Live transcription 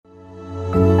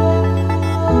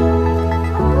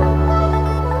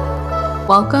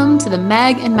Welcome to the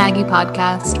Meg and Maggie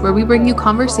podcast, where we bring you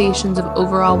conversations of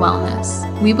overall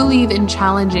wellness. We believe in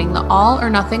challenging the all or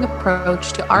nothing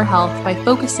approach to our health by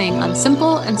focusing on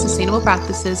simple and sustainable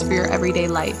practices for your everyday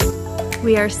life.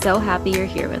 We are so happy you're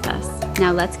here with us.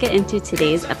 Now let's get into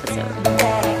today's episode.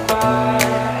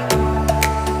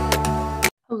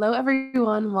 Hello,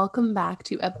 everyone. Welcome back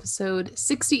to episode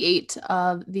 68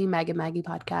 of the Meg and Maggie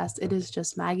podcast. It is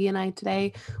just Maggie and I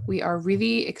today. We are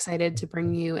really excited to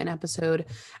bring you an episode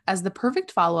as the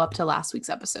perfect follow-up to last week's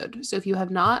episode. So if you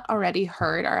have not already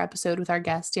heard our episode with our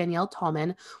guest, Danielle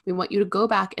Tallman, we want you to go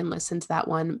back and listen to that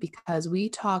one because we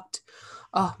talked.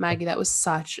 Oh, Maggie, that was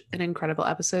such an incredible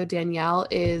episode. Danielle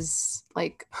is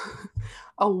like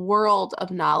a world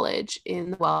of knowledge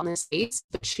in the wellness space,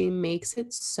 but she makes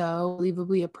it so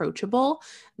believably approachable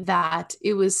that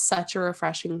it was such a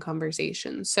refreshing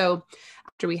conversation. So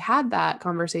after we had that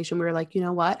conversation, we were like, you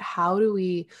know what? How do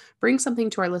we bring something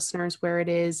to our listeners where it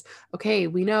is, okay,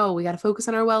 we know we got to focus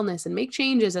on our wellness and make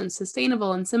changes and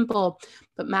sustainable and simple.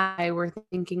 But Matt and I were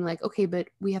thinking like, okay, but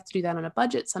we have to do that on a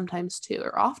budget sometimes too,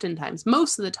 or oftentimes,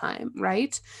 most of the time,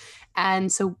 right?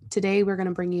 And so today we're going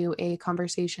to bring you a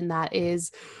conversation that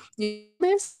is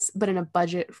this, but in a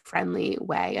budget friendly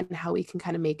way, and how we can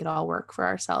kind of make it all work for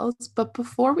ourselves. But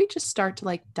before we just start to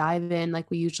like dive in, like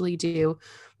we usually do,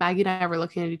 Maggie and I were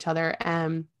looking at each other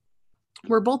and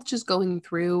we're both just going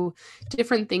through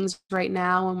different things right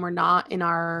now, and we're not in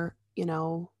our,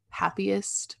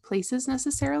 happiest places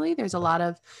necessarily. There's a lot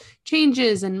of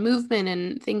changes and movement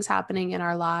and things happening in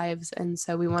our lives. And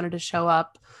so we wanted to show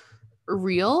up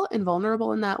real and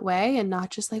vulnerable in that way, and not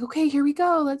just like, okay, here we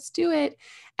go, let's do it.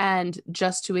 And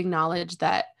just to acknowledge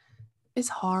that it's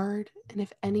hard. And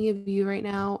if any of you right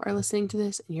now are listening to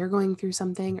this and you're going through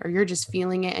something, or you're just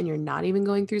feeling it and you're not even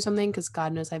going through something, because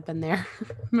God knows I've been there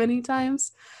many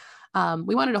times,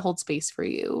 we wanted to hold space for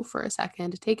you for a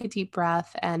second, to take a deep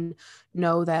breath and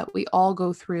know that we all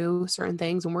go through certain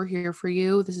things and we're here for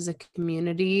you. This is a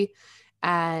community.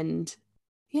 And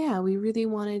yeah, we really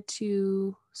wanted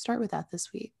to start with that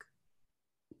this week.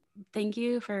 Thank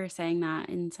you for saying that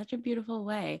in such a beautiful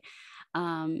way.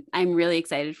 I'm really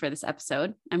excited for this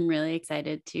episode. I'm really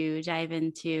excited to dive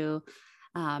into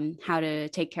how to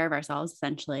take care of ourselves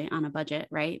essentially on a budget,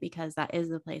 right? Because that is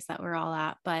the place that we're all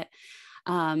at. But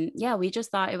we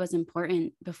just thought it was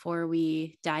important before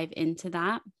we dive into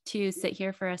that to sit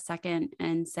here for a second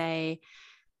and say,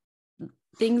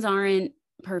 things aren't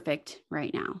perfect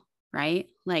right now, right?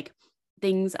 Like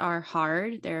things are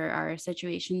hard. There are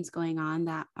situations going on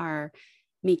that are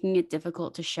making it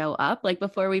difficult to show up. Like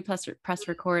before we press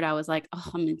record, I was like,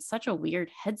 oh, I'm in such a weird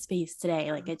headspace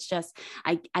today. Like it's just,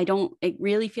 I don't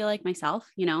really feel like myself,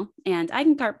 and I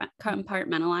can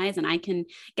compartmentalize and I can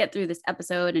get through this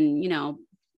episode and,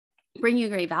 bring you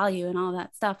great value and all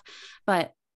that stuff.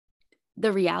 But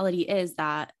the reality is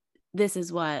that this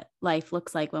is what life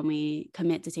looks like when we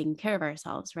commit to taking care of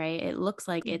ourselves, right? It looks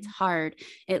like it's hard.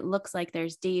 It looks like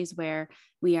there's days where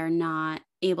we are not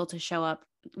able to show up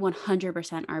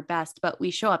 100% our best, but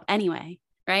we show up anyway,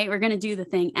 right? We're going to do the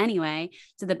thing anyway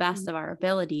to the best of our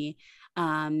ability,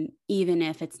 even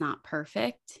if it's not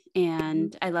perfect.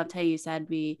 And I loved how you said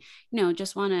we,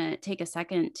 just want to take a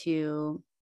second to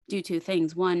do two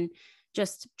things. One,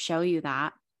 just show you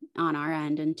that on our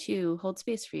end, and two, hold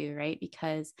space for you, right?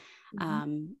 Because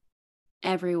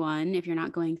everyone, if you're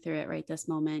not going through it right this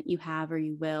moment, you have or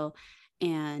you will,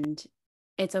 and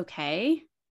it's okay.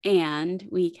 And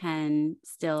we can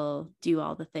still do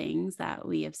all the things that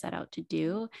we have set out to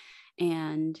do,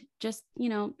 and just,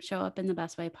 show up in the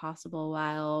best way possible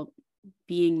while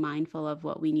being mindful of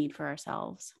what we need for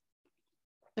ourselves.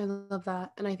 I love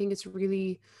that. And I think it's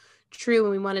really true.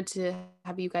 And we wanted to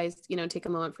have you guys, take a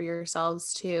moment for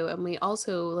yourselves too. And we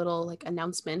also, a little like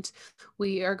announcement,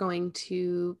 we are going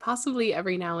to possibly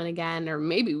every now and again, or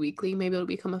maybe weekly, maybe it'll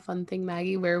become a fun thing,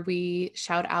 Maggie, where we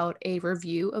shout out a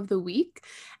review of the week.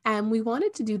 And we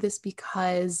wanted to do this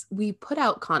because we put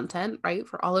out content, right,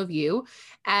 for all of you.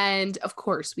 And of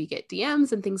course we get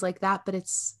DMs and things like that, but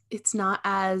it's not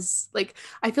as like,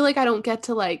 I feel like I don't get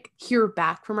to like hear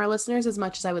back from our listeners as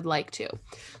much as I would like to.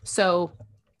 So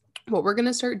what we're going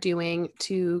to start doing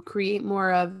to create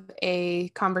more of a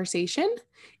conversation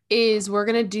is we're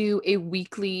going to do a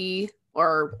weekly,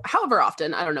 or however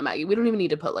often, I don't know, Maggie, we don't even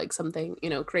need to put like something,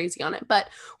 crazy on it, but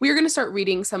we're going to start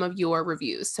reading some of your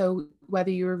reviews. So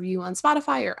whether you review on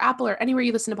Spotify or Apple or anywhere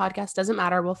you listen to podcasts, doesn't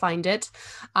matter. We'll find it.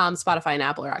 Spotify and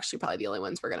Apple are actually probably the only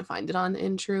ones we're going to find it on,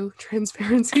 in true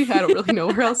transparency. I don't really know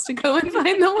where else to go and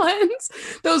find the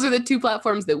ones. Those are the two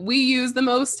platforms that we use the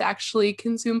most to actually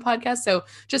consume podcasts. So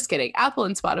just kidding. Apple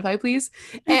and Spotify, please.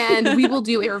 And we will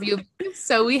do a review.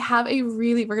 So we're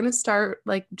going to start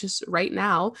like just right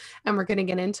now, and we're going to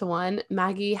get into one.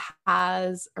 Maggie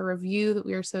has a review that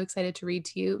we are so excited to read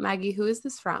to you. Maggie, who is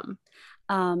this from?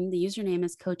 The username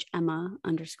is Coach Emma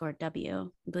 _W.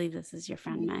 I believe this is your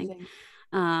friend, Meg.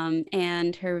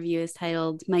 And her review is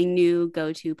titled My New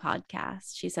Go-To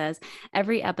Podcast. She says,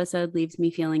 every episode leaves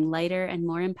me feeling lighter and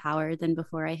more empowered than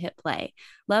before I hit play.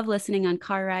 Love listening on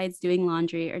car rides, doing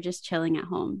laundry, or just chilling at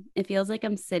home. It feels like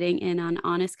I'm sitting in on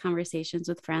honest conversations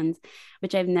with friends,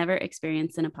 which I've never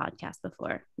experienced in a podcast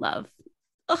before. Love.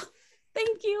 Oh,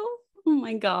 thank you. Oh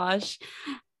my gosh.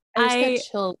 I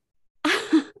just got chilled.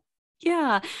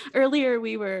 Yeah. Earlier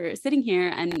we were sitting here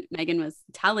and Megan was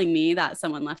telling me that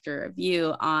someone left a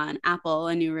review on Apple,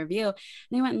 a new review.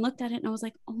 And I went and looked at it and I was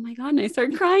like, oh my God. And I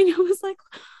started crying. I was like,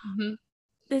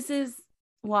 this is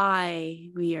why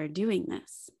we are doing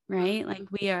this, right? Like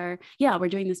we're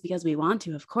doing this because we want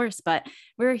to, of course, but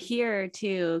we're here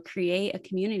to create a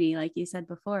community, like you said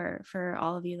before, for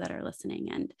all of you that are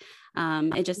listening.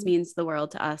 And it just means the world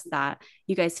to us that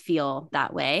you guys feel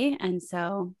that way. And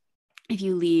so if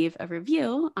you leave a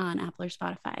review on Apple or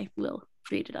Spotify, we'll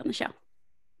read it on the show.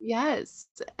 Yes.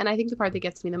 And I think the part that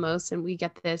gets me the most, and we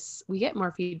get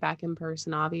more feedback in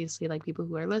person, obviously, like people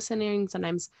who are listening,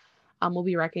 sometimes will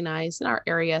be recognized in our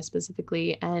area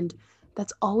specifically. And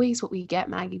that's always what we get,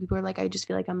 Maggie. People are like, I just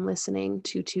feel like I'm listening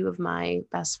to two of my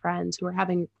best friends who are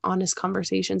having honest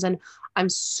conversations. And I'm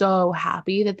so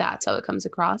happy that that's how it comes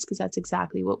across, because that's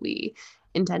exactly what we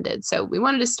intended. So we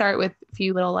wanted to start with a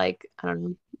few little, like, I don't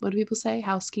know, what do people say?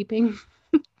 Housekeeping.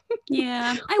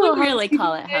 Yeah, I wouldn't really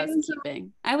call it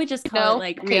housekeeping. I would just call it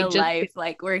like real life,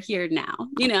 like we're here now,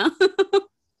 Got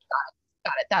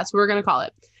it. That's what we're going to call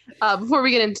it. Before we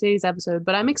get into today's episode,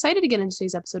 but I'm excited to get into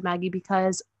today's episode, Maggie,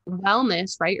 because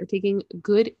wellness, right, or taking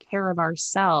good care of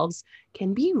ourselves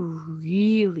can be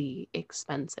really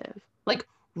expensive, like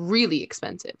really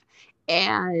expensive.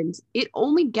 And it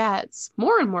only gets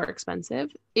more and more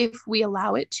expensive if we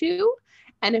allow it to,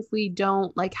 and if we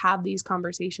don't like have these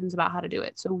conversations about how to do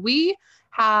it. So we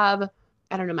have,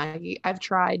 I don't know, Maggie, I've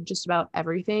tried just about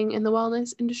everything in the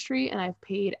wellness industry, and I've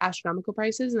paid astronomical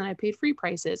prices and I've paid free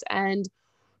prices. And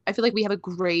I feel like we have a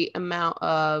great amount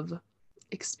of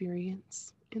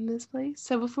experience in this place.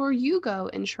 So before you go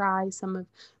and try some of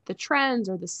the trends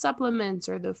or the supplements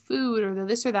or the food or the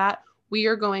this or that, we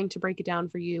are going to break it down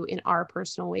for you in our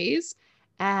personal ways.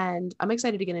 And I'm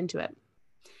excited to get into it.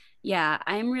 Yeah,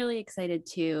 I'm really excited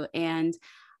too. And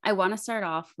I want to start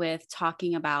off with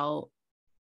talking about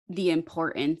the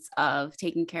importance of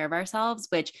taking care of ourselves,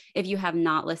 which if you have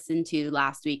not listened to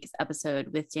last week's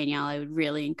episode with Danielle, I would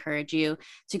really encourage you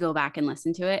to go back and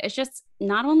listen to it. It's just,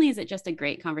 not only is it just a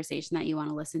great conversation that you want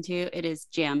to listen to, it is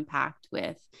jam-packed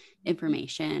with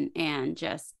information and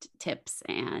just tips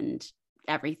and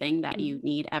everything that you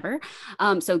need ever.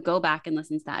 So go back and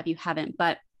listen to that if you haven't.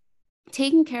 But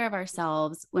taking care of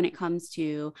ourselves when it comes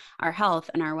to our health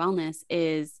and our wellness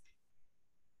is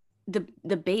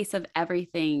the base of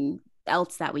everything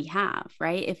else that we have,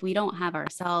 right? If we don't have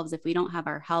ourselves, if we don't have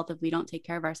our health, if we don't take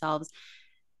care of ourselves,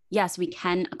 yes, we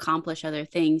can accomplish other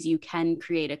things. You can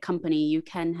create a company, you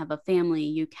can have a family,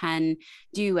 you can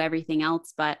do everything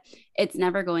else, but it's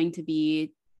never going to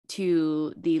be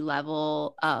to the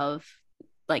level of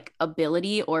like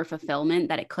ability or fulfillment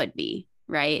that it could be,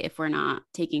 right? If we're not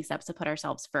taking steps to put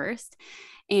ourselves first.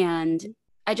 And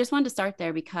I just wanted to start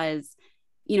there because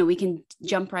we can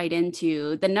jump right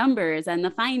into the numbers and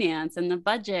the finance and the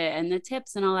budget and the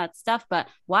tips and all that stuff. But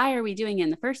why are we doing it in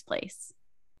the first place?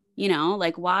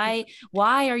 Like why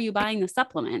are you buying the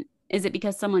supplement? Is it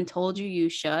because someone told you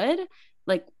should?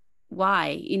 Like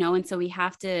why? And so we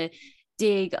have to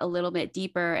dig a little bit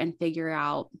deeper and figure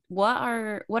out what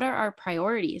are our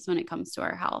priorities when it comes to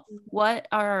our health? What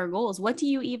are our goals? What do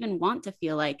you even want to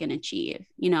feel like and achieve?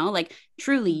 Like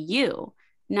truly you.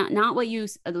 Not what you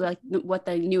like, what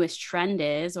the newest trend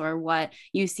is or what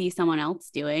you see someone else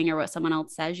doing or what someone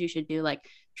else says you should do. Like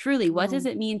truly, what does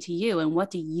it mean to you and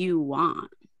what do you want?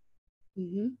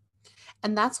 Mm-hmm.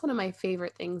 And that's one of my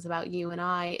favorite things about you and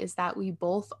I is that we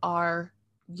both are,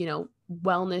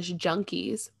 wellness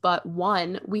junkies, but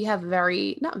we have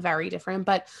not very different,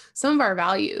 but some of our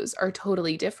values are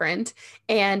totally different.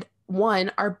 And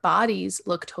our bodies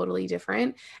look totally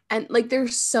different. And like,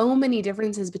 there's so many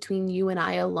differences between you and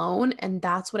I alone. And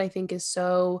that's what I think is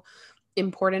so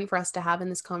important for us to have in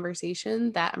this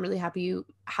conversation that I'm really happy you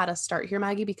had us start here,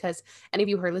 Maggie, because any of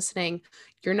you who are listening,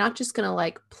 you're not just going to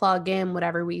like plug in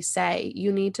whatever we say.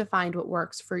 You need to find what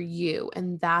works for you.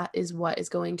 And that is what is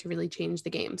going to really change the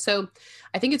game. So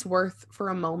I think it's worth for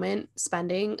a moment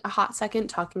spending a hot second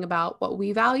talking about what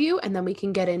we value. And then we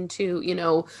can get into, you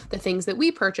know, the things that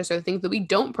we purchase or the things that we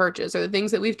don't purchase or the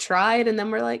things that we've tried. And then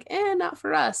we're like, not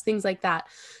for us, things like that.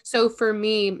 So for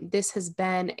me, this has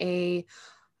been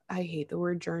I hate the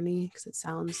word journey because it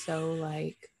sounds so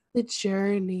like the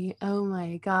journey. Oh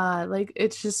my God. Like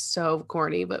it's just so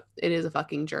corny, but it is a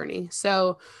fucking journey.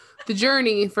 So the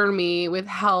journey for me with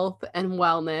health and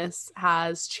wellness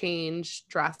has changed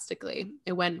drastically.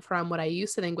 It went from what I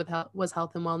used to think with was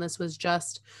health and wellness was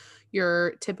just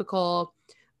your typical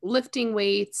lifting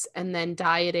weights and then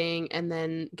dieting and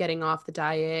then getting off the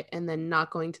diet and then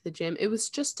not going to the gym. It was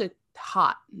just a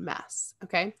hot mess.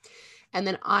 Okay. And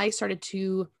then I started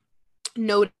to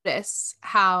notice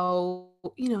how,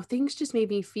 you know, things just made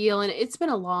me feel, and it's just been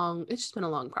a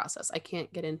long process. I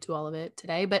can't get into all of it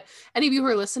today, but any of you who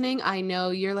are listening, I know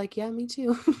you're like, yeah, me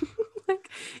too. Like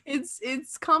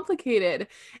it's complicated.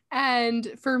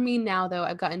 And for me now though,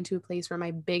 I've gotten to a place where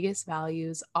my biggest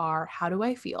values are, how do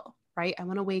I feel? Right? I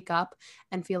want to wake up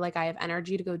and feel like I have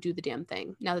energy to go do the damn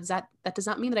thing. Now, that does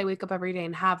not mean that I wake up every day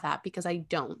and have that, because I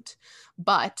don't.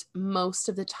 But most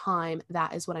of the time,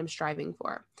 that is what I'm striving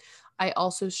for. I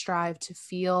also strive to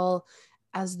feel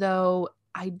as though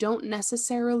I don't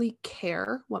necessarily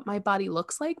care what my body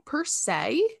looks like per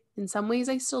se. In some ways,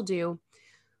 I still do.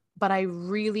 But I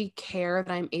really care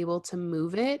that I'm able to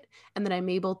move it and that I'm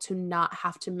able to not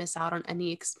have to miss out on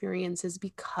any experiences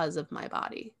because of my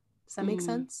body. Does that make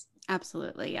sense?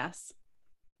 Absolutely. Yes.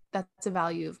 That's a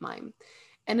value of mine.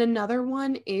 And another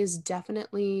one is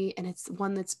definitely, and it's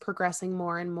one that's progressing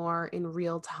more and more in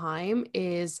real time,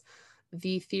 is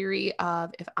the theory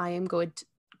of, if I am good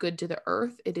to the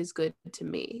earth, it is good to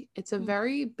me. It's a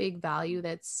very big value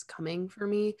that's coming for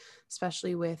me,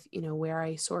 especially with, you know, where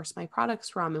I source my products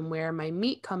from and where my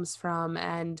meat comes from.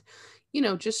 And, you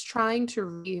know, just trying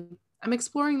to I'm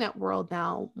exploring that world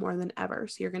now more than ever.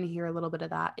 So you're going to hear a little bit of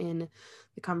that in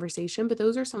the conversation, but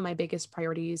those are some of my biggest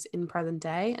priorities in present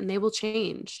day, and they will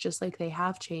change just like they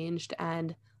have changed.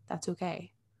 And that's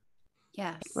okay.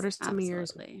 Yes. What are some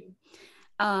absolutely.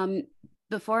 of yours?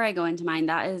 Before I go into mine,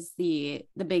 that is the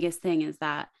biggest thing, is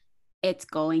that it's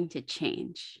going to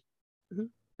change. Mm-hmm.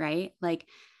 Right? Like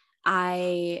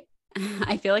I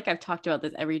feel like I've talked about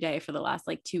this every day for the last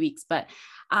like 2 weeks, but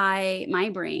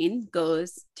my brain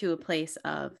goes to a place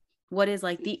of, what is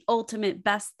like the ultimate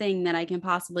best thing that I can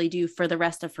possibly do for the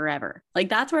rest of forever. Like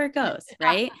that's where it goes.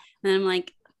 Right. And I'm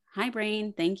like, hi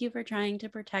brain, thank you for trying to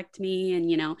protect me and,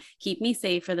 you know, keep me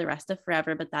safe for the rest of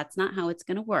forever, but that's not how it's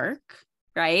going to work.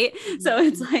 Right. Mm-hmm. So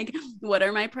it's like, what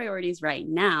are my priorities right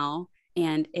now?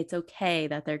 And it's okay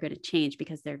that they're going to change,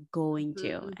 because they're going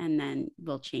to, mm-hmm. and then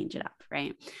we'll change it up.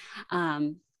 Right.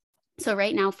 So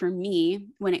right now for me,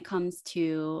 when it comes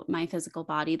to my physical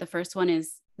body, the first one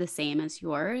is the same as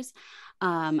yours.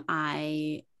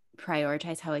 I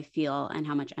prioritize how I feel and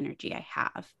how much energy I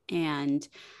have. And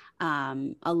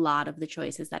a lot of the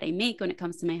choices that I make when it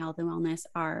comes to my health and wellness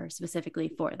are specifically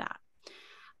for that.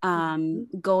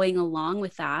 Going along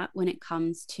with that, when it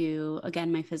comes to,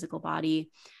 again, my physical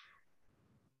body,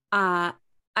 I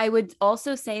would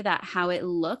also say that how it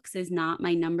looks is not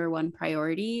my number one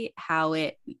priority. How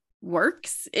it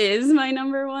works is my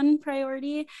number one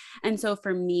priority. And so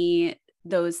for me,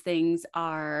 those things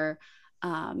are,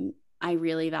 I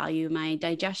really value my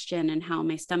digestion and how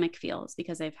my stomach feels,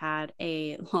 because I've had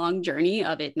a long journey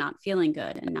of it not feeling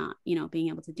good and not, you know, being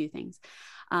able to do things.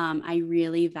 I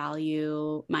really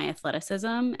value my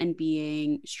athleticism and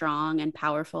being strong and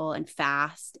powerful and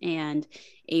fast and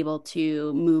able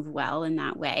to move well in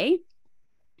that way.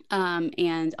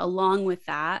 And along with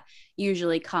that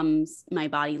usually comes my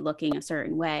body looking a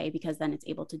certain way, because then it's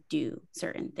able to do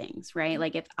certain things, right?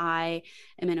 Like if I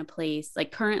am in a place,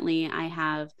 like currently I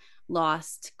have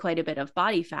lost quite a bit of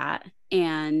body fat,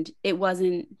 and it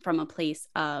wasn't from a place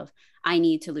of I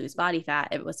need to lose body fat.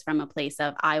 It was from a place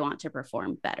of I want to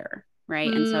perform better. Right.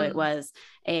 And so it was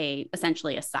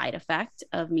essentially a side effect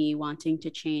of me wanting to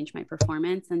change my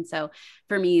performance. And so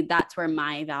for me, that's where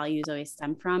my values always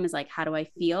stem from, is like, how do I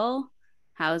feel?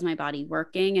 How is my body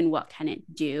working? And what can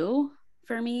it do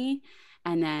for me?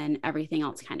 And then everything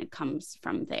else kind of comes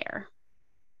from there.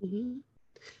 Mm-hmm.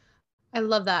 I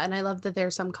love that. And I love that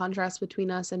there's some contrast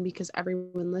between us, and because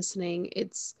everyone listening,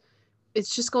 it's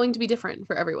just going to be different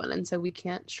for everyone. And so we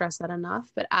can't stress that enough.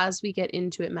 But as we get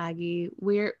into it, Maggie,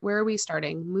 where are we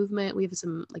starting? Movement. We have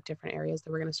some like different areas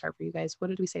that we're going to start for you guys. What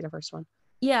did we say the first one?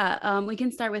 Yeah, we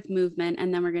can start with movement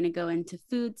and then we're going to go into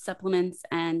food, supplements,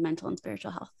 and mental and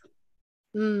spiritual health.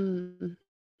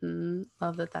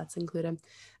 Love that that's included.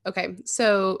 Okay,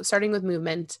 so starting with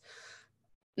movement.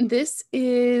 This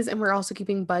is, and we're also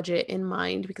keeping budget in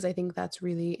mind because I think that's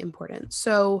really important.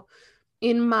 So,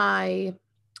 in my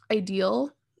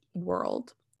ideal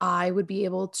world, I would be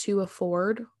able to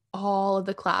afford all of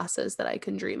the classes that I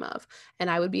can dream of. And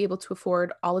I would be able to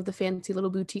afford all of the fancy little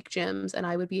boutique gyms. And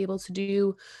I would be able to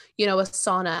do, a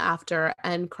sauna after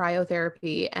and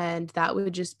cryotherapy. And that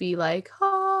would just be like,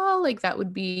 oh, like that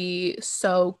would be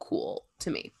so cool to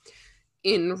me.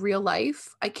 In real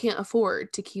life, I can't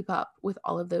afford to keep up with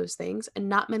all of those things, and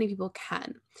not many people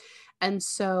can. And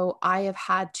so I have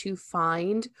had to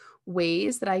find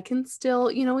ways that I can still,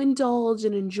 indulge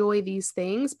and enjoy these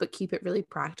things, but keep it really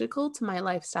practical to my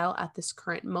lifestyle at this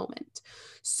current moment.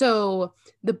 So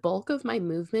the bulk of my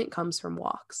movement comes from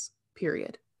walks,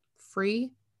 period.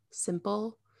 Free,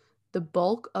 simple. The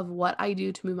bulk of what I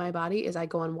do to move my body is I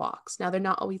go on walks. Now, they're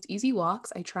not always easy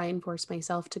walks. I try and force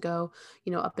myself to go,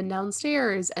 up and down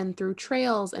stairs and through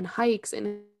trails and hikes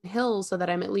and hills so that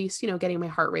I'm at least, getting my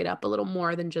heart rate up a little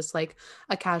more than just like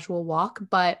a casual walk.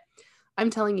 But I'm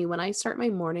telling you, when I start my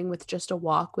morning with just a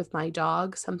walk with my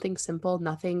dog, something simple,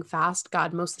 nothing fast,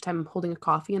 God, most of the time I'm holding a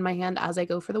coffee in my hand as I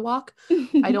go for the walk.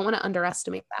 I don't want to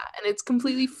underestimate that. And it's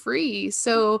completely free.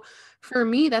 So for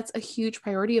me, that's a huge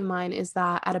priority of mine, is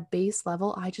that at a base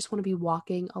level, I just want to be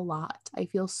walking a lot. I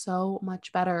feel so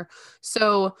much better.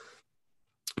 So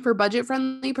for budget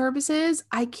friendly purposes,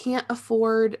 I can't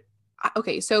afford.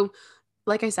 Okay, so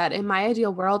like I said, in my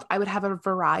ideal world, I would have a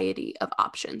variety of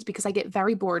options because I get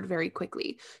very bored very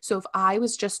quickly. So if I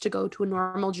was just to go to a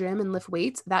normal gym and lift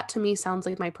weights, that to me sounds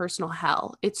like my personal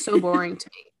hell. It's so boring to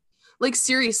me. Like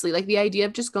seriously, like the idea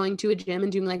of just going to a gym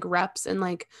and doing like reps and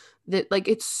like that, like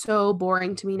it's so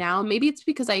boring to me now. Maybe it's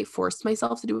because I forced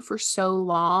myself to do it for so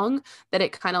long that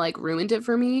it kind of like ruined it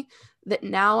for me, that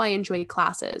now I enjoy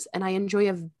classes and I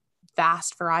enjoy a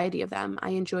vast variety of them.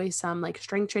 I enjoy some like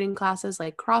strength training classes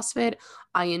like CrossFit.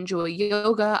 I enjoy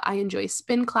yoga. I enjoy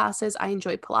spin classes. I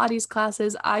enjoy Pilates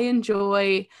classes. I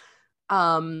enjoy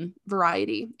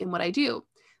variety in what I do.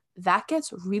 That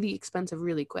gets really expensive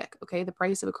really quick. Okay. The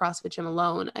price of a CrossFit gym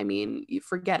alone, I mean, you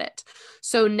forget it.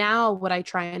 So now what I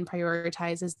try and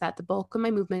prioritize is that the bulk of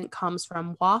my movement comes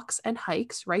from walks and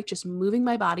hikes, right? Just moving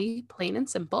my body, plain and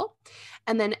simple.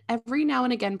 And then every now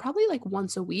and again, probably like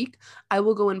once a week, I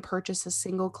will go and purchase a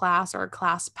single class or a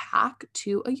class pack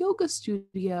to a yoga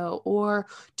studio or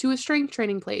to a strength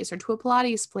training place or to a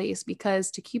Pilates place,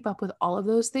 because to keep up with all of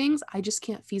those things, I just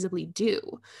can't feasibly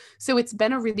do. So it's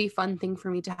been a really fun thing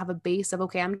for me to have a base of,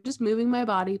 okay, I'm just moving my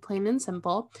body plain and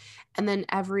simple. And then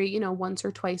every, once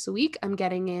or twice a week, I'm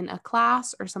getting in a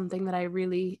class or something that I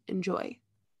really enjoy.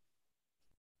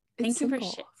 It's Thank you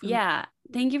simple for me. yeah.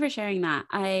 Thank you for sharing that.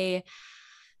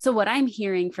 So what I'm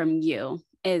hearing from you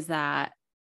is that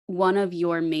one of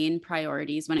your main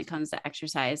priorities when it comes to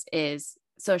exercise is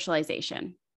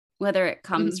socialization, whether it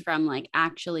comes from like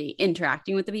actually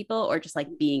interacting with the people or just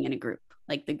like being in a group,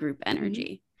 like the group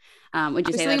energy. Would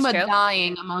you say that's something true? about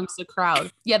dying amongst the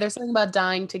crowd. Yeah, there's something about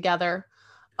dying together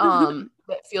that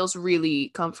feels really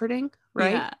comforting,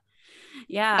 right?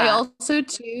 Yeah. I Yeah. also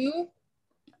too,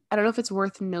 I don't know if it's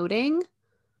worth noting.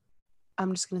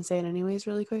 I'm just going to say it anyways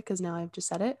really quick because now I've just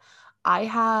said it. Maggie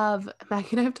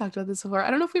and I have talked about this before.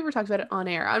 I don't know if we ever talked about it on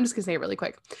air. I'm just going to say it really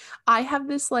quick. I have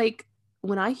this like,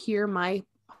 when I hear my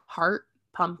heart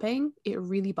pumping, it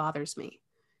really bothers me.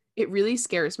 It really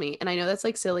scares me. And I know that's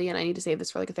like silly and I need to save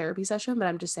this for like a therapy session, but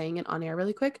I'm just saying it on air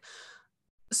really quick.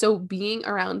 So being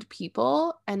around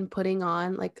people and putting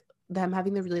on like them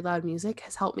having the really loud music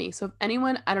has helped me. So if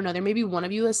anyone, I don't know, there may be one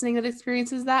of you listening that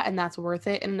experiences that, and that's worth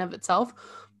it in and of itself.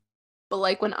 But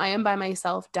like when I am by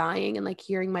myself dying and like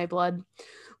hearing my blood,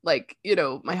 like,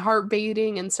 my heart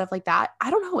beating and stuff like that,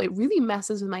 I don't know, it really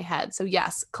messes with my head. So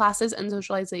yes, classes and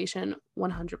socialization,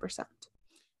 100%.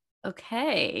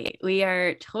 Okay. We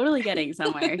are totally getting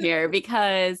somewhere here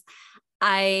because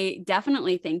I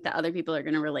definitely think that other people are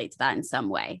going to relate to that in some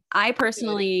way. I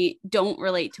personally don't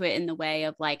relate to it in the way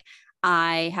of like,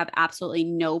 I have absolutely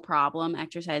no problem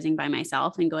exercising by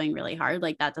myself and going really hard.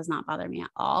 Like that does not bother me at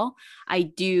all. I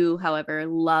do, however,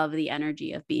 love the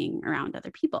energy of being around other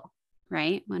people,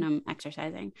 right? When I'm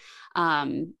exercising.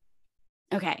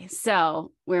 Okay.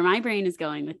 So where my brain is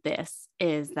going with this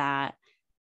is that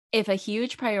if a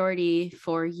huge priority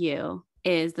for you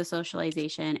is the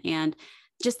socialization and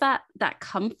just that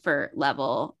comfort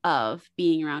level of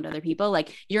being around other people,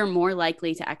 like you're more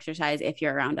likely to exercise if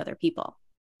you're around other people,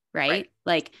 right?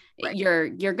 Like Right.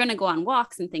 you're going to go on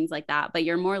walks and things like that, but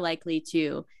you're more likely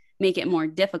to make it more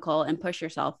difficult and push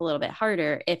yourself a little bit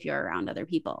harder if you're around other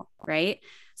people, right?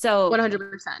 So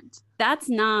 100%. that's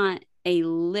not a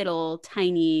little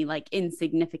tiny, like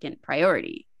insignificant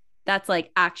priority. That's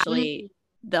like actually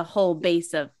the whole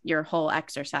base of your whole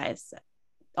exercise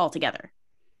altogether.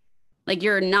 Like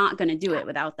you're not going to do it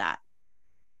without that.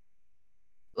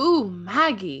 Ooh,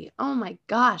 Maggie. Oh my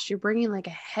gosh, you're bringing like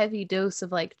a heavy dose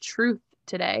of like truth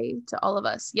today to all of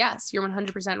us. Yes, you're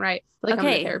 100% right. Like I'm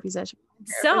in a therapy session.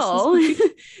 So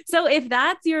if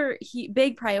that's your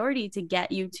big priority to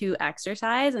get you to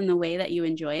exercise and the way that you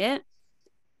enjoy it,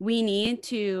 we need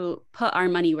to put our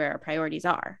money where our priorities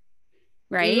are.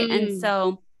 Right. And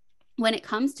so when it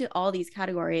comes to all these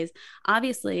categories,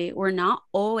 obviously, we're not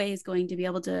always going to be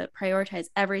able to prioritize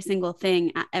every single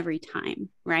thing at every time,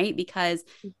 right? Because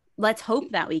let's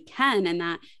hope that we can, and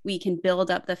that we can build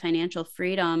up the financial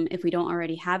freedom if we don't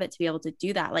already have it to be able to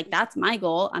do that. Like that's my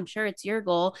goal. I'm sure it's your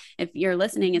goal. If you're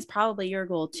listening, it's probably your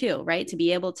goal too, right? To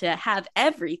be able to have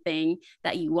everything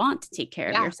that you want to take care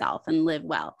of yourself and live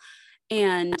well.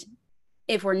 And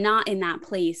if we're not in that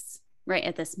place right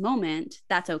at this moment,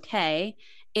 that's okay.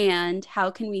 And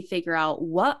how can we figure out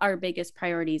what our biggest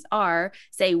priorities are,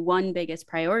 say one biggest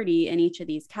priority in each of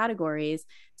these categories,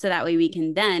 so that way we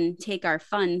can then take our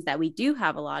funds that we do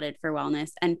have allotted for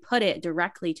wellness and put it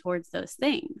directly towards those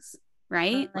things,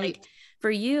 right? Like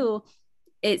for you,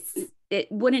 it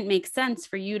wouldn't make sense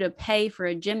for you to pay for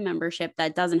a gym membership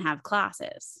that doesn't have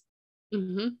classes.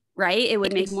 Right? It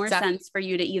would make more sense for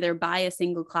you to either buy a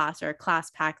single class or a class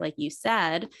pack, like you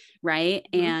said, right?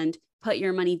 And put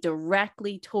your money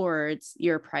directly towards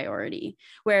your priority.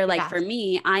 Where like for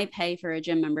me, I pay for a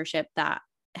gym membership that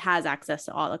has access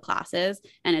to all the classes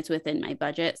and it's within my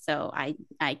budget. So I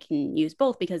can use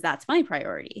both because that's my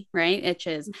priority, right? Which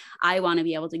is I want to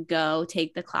be able to go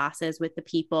take the classes with the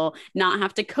people, not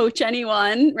have to coach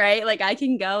anyone, right? Like I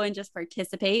can go and just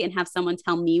participate and have someone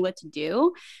tell me what to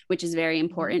do, which is very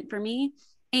important for me.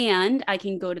 And I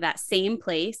can go to that same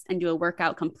place and do a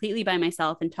workout completely by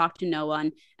myself and talk to no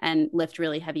one and lift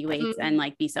really heavy weights and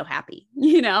like be so happy,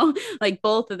 like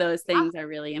both of those things are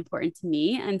really important to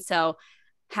me. And so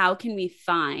how can we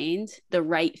find the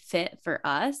right fit for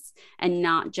us and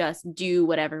not just do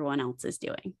what everyone else is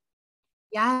doing?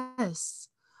 Yes.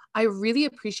 I really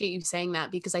appreciate you saying that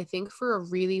because I think for a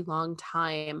really long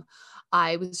time,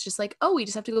 I was just like, oh, we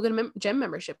just have to go get a gym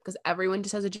membership because everyone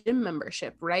just has a gym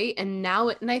membership, right? And now,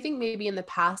 and I think maybe in the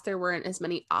past there weren't as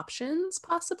many options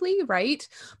possibly, right?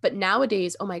 But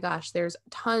nowadays, oh my gosh, there's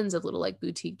tons of little like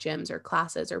boutique gyms or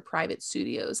classes or private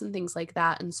studios and things like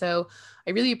that. And so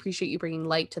I really appreciate you bringing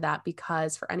light to that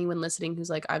because for anyone listening who's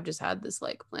like, I've just had this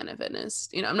like Planet Fitness,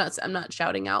 I'm not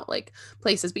shouting out like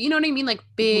places, but you know what I mean? Like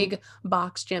big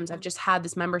box gyms. I've just had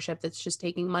this membership that's just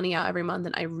taking money out every month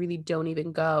and I really don't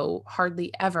even go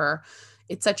hardly ever.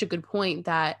 It's such a good point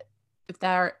that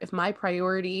if my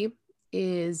priority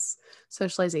is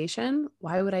socialization,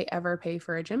 why would I ever pay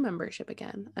for a gym membership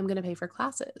again? I'm going to pay for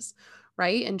classes,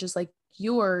 right? And just like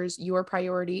your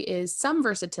priority is some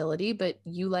versatility, but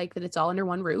you like that it's all under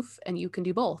one roof and you can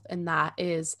do both. And that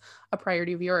is a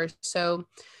priority of yours. So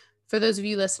for those of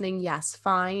you listening, yes,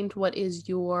 find what is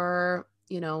your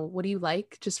what do you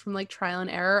like just from like trial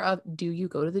and error of, do you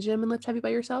go to the gym and lift heavy by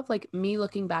yourself? Like me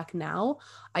looking back now,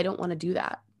 I don't want to do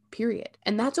that, period.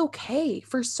 And that's okay.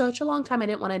 For such a long time, I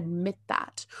didn't want to admit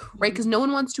that, right? Because no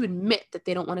one wants to admit that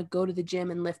they don't want to go to the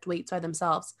gym and lift weights by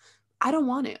themselves. I don't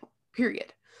want to,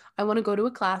 period. I want to go to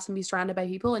a class and be surrounded by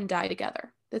people and die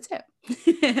together. That's it.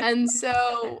 And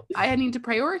so I need to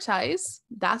prioritize.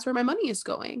 That's where my money is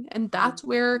going. And that's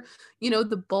where,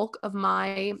 the bulk of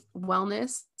my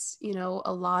wellness,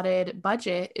 allotted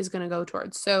budget is going to go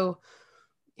towards. So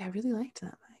yeah, I really liked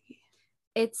that, Maggie.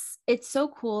 It's so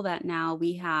cool that now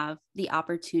we have the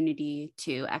opportunity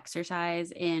to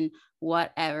exercise in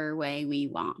whatever way we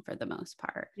want for the most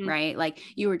part, right? Like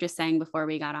you were just saying before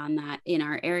we got on that in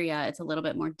our area, it's a little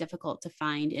bit more difficult to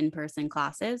find in-person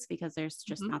classes because there's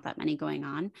just not that many going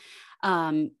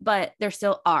on. But there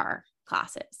still are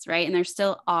classes, right? And there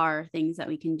still are things that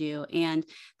we can do. And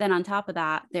then on top of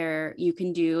that, you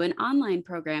can do an online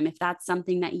program if that's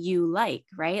something that you like,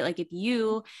 right? Like if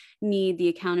you need the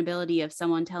accountability of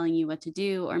someone telling you what to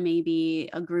do, or maybe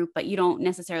a group, but you don't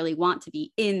necessarily want to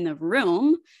be in the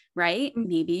room, right?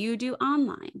 Maybe you do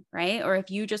online, right? Or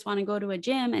if you just want to go to a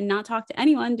gym and not talk to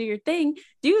anyone, do your thing,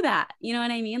 do that. You know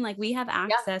what I mean? Like we have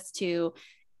access to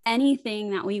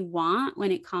anything that we want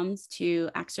when it comes to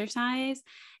exercise.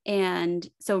 And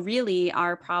so really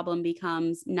our problem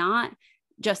becomes not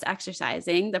just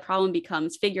exercising. The problem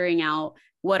becomes figuring out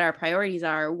what our priorities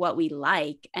are, what we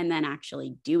like, and then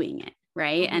actually doing it.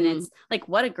 right? And Mhm. it's like,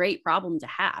 what a great problem to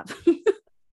have.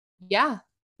 Yeah.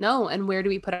 No, and where do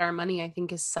we put our money, I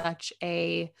think is such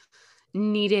a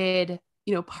needed,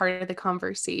 part of the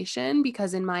conversation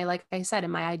because like I said,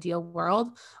 in my ideal world,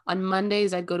 on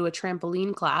Mondays I'd go to a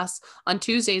trampoline class, on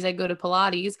Tuesdays I'd go to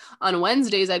Pilates, on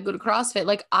Wednesdays I'd go to CrossFit.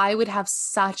 Like I would have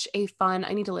such a fun,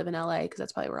 I need to live in LA because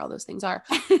that's probably where all those things are.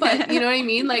 But you know what I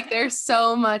mean? Like there's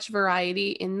so much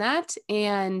variety in that.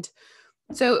 And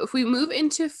so if we move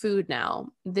into food now,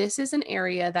 this is an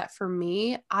area that for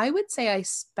me, I would say I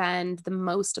spend the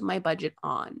most of my budget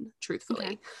on, Okay.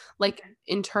 truthfully. Like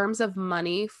in terms of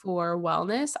money for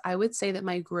wellness, I would say that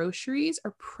my groceries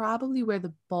are probably where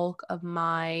the bulk of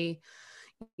my,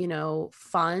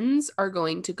 funds are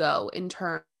going to go in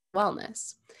terms of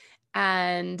wellness.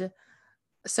 And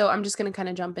so I'm just going to kind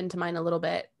of jump into mine a little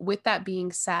bit. With that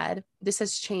being said, this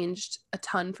has changed a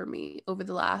ton for me over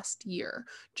the last year.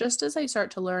 Just as I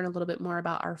start to learn a little bit more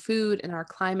about our food and our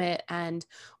climate and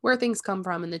where things come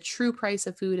from and the true price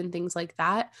of food and things like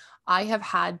that, I have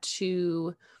had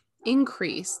to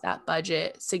increase that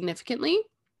budget significantly.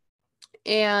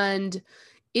 And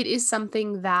it is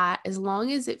something that as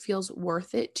long as it feels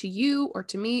worth it to you or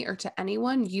to me or to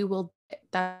anyone, you will.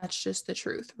 That's just the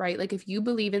truth, right? Like if you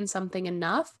believe in something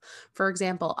enough, for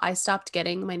example, I stopped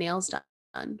getting my nails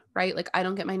done, right? Like I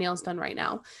don't get my nails done right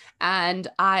now. And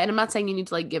I'm not saying you need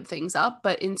to like give things up,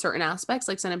 but in certain aspects,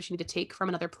 like sometimes you need to take from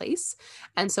another place.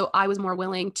 And so I was more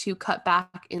willing to cut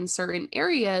back in certain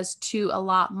areas to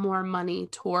allot more money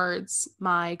towards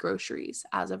my groceries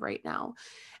as of right now.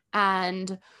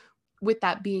 And with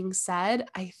that being said,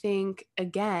 I think,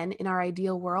 again, in our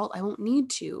ideal world, I won't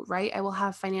need to, right? I will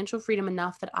have financial freedom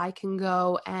enough that I can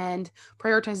go and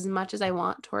prioritize as much as I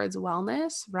want towards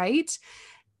wellness, right?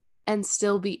 And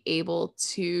still be able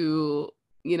to,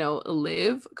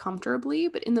 live comfortably.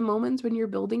 But in the moments when you're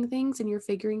building things and you're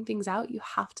figuring things out, you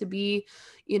have to be,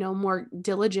 more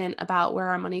diligent about where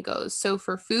our money goes. So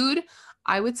for food,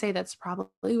 I would say that's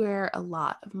probably where a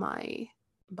lot of my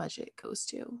budget goes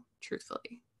to,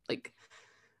 truthfully. Like,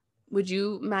 would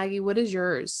you, Maggie, what is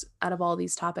yours out of all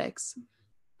these topics?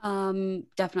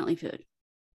 Definitely food.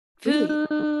 Really?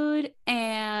 Food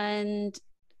and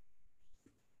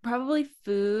probably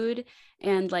food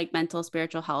and like mental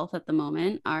spiritual health at the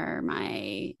moment are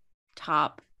my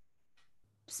top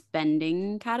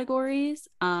spending categories.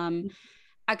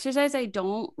 Exercise I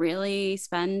don't really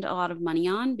spend a lot of money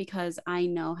on because I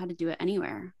know how to do it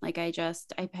anywhere. Like I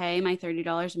pay my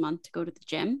 $30 a month to go to the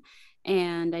gym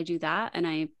and I do that and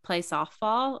I play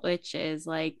softball, which is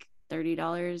like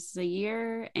 $30 a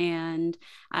year, and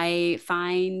I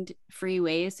find free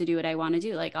ways to do what I want to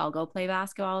do. Like I'll go play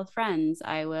basketball with friends.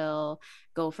 I will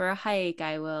go for a hike.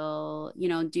 I will,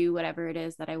 do whatever it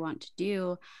is that I want to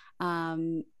do.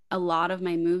 A lot of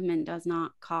my movement does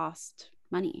not cost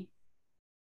money.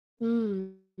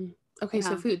 Mm. Okay,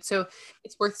 so Yeah. food. So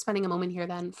it's worth spending a moment here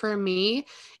then. For me,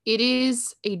 it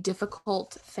is a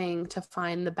difficult thing to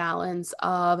find the balance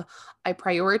of I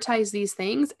prioritize these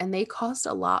things and they cost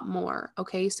a lot more.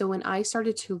 Okay, so when I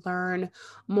started to learn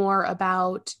more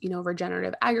about,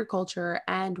 regenerative agriculture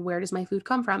and where does my food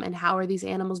come from and how are these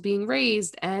animals being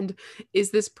raised and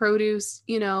is this produce,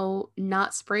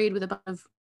 not sprayed with a bunch of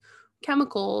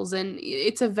chemicals, and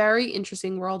it's a very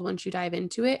interesting world once you dive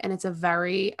into it, and it's a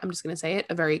very, I'm just going to say it,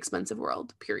 a very expensive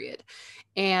world, period.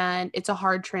 And it's a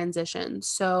hard transition.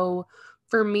 So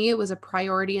for me it was a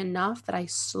priority enough that I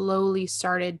slowly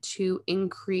started to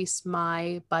increase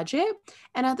my budget,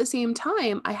 and at the same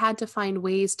time I had to find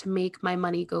ways to make my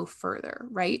money go further,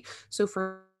 right? So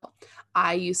for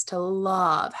I used to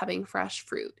love having fresh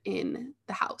fruit in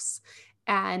the house.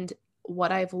 And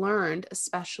what I've learned,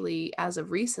 especially as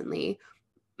of recently,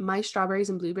 my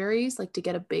strawberries and blueberries, like to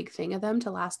get a big thing of them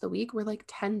to last the week, were like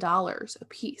 $10 a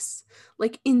piece,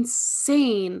 like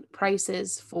insane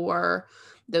prices for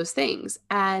those things.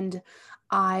 And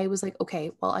I was like, okay,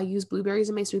 well, I use blueberries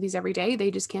in my smoothies every day.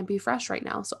 They just can't be fresh right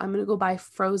now. So I'm going to go buy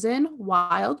frozen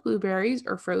wild blueberries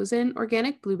or frozen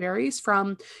organic blueberries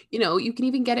from, you can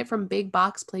even get it from big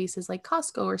box places like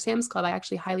Costco or Sam's Club. I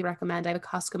actually highly recommend. I have a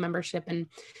Costco membership and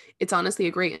it's honestly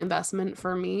a great investment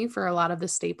for me for a lot of the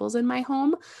staples in my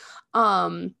home.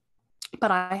 Um,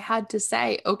 but I had to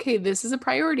say, okay, this is a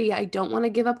priority. I don't want to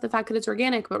give up the fact that it's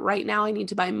organic, but right now I need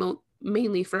to buy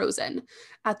mainly frozen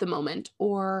at the moment,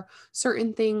 or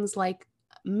certain things like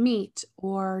meat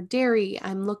or dairy.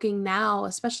 I'm looking now,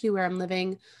 especially where I'm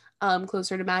living.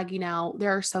 closer to Maggie now,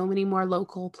 there are so many more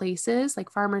local places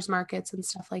like farmers markets and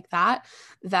stuff like that,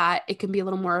 that it can be a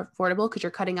little more affordable because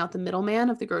you're cutting out the middleman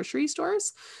of the grocery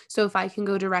stores. So if I can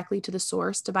go directly to the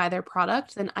source to buy their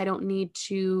product, then I don't need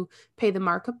to pay the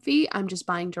markup fee. I'm just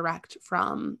buying direct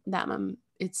from them.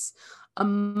 It's a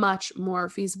much more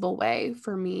feasible way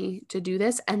for me to do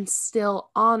this and still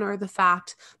honor the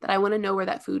fact that I want to know where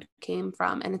that food came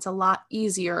from. And it's a lot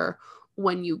easier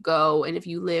when you go and if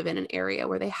you live in an area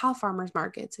where they have farmers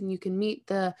markets and you can meet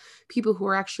the people who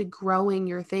are actually growing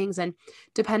your things. And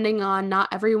depending on, not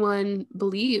everyone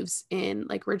believes in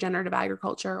like regenerative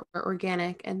agriculture or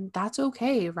organic, and that's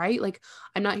okay, right? Like,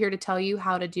 I'm not here to tell you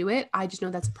how to do it. I just know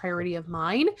that's a priority of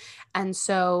mine. And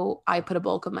so I put a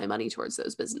bulk of my money towards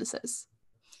those businesses.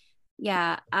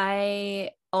 Yeah,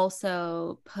 I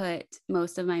also put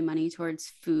most of my money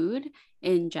towards food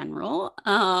in general.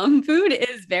 Food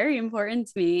is very important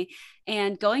to me.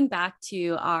 And going back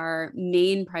to our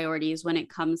main priorities when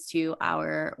it comes to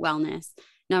our wellness,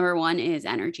 number one is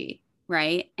energy,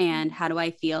 right? And how do I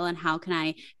feel and how can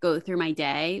I go through my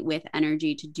day with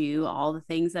energy to do all the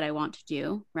things that I want to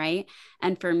do, right?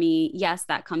 And for me, yes,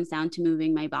 that comes down to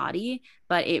moving my body,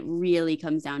 but it really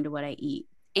comes down to what I eat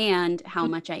and how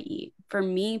much I eat. For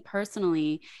me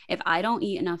personally, if I don't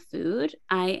eat enough food,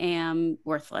 I am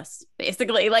worthless,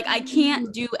 basically. Like, I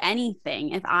can't do anything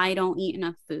if I don't eat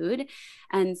enough food.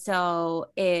 And so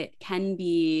it can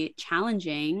be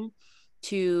challenging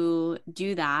to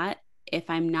do that if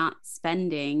I'm not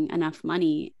spending enough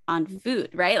money on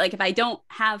food, right? Like, if I don't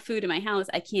have food in my house,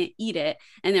 I can't eat it.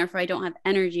 And therefore, I don't have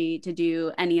energy to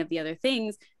do any of the other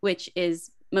things, which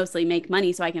is mostly make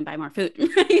money so I can buy more food,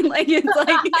 right? Like,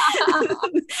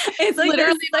 it's like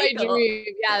literally my dream.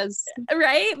 Yes.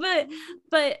 Right.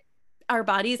 But our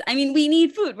bodies, I mean, we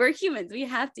need food. We're humans. We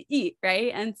have to eat.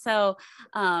 Right. And so,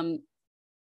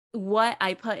 what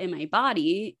I put in my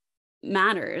body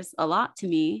matters a lot to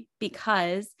me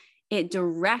because it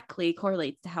directly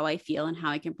correlates to how I feel and how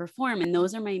I can perform. And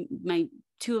those are my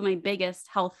two of my biggest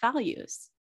health values.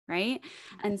 Right.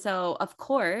 And so, of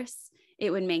course, it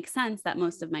would make sense that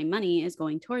most of my money is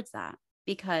going towards that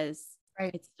because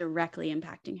it's directly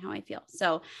impacting how I feel.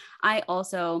 So I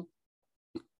also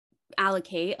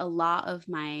allocate a lot of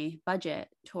my budget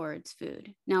towards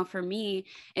food. Now, for me,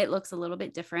 it looks a little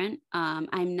bit different.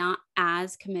 I'm not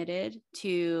as committed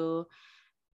to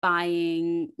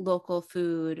buying local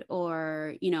food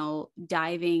or,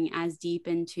 diving as deep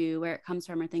into where it comes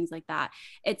from or things like that.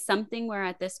 It's something where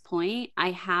at this point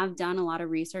I have done a lot of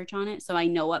research on it. So I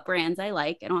know what brands I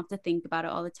like. I don't have to think about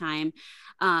it all the time.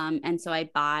 And so I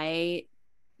buy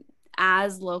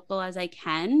as local as I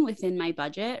can within my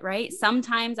budget, right?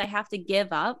 Sometimes I have to give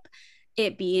up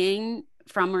it being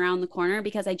from around the corner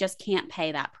because I just can't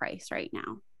pay that price right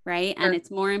now. Right. And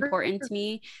it's more important to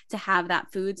me to have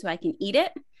that food so I can eat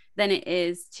it than it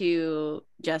is to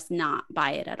just not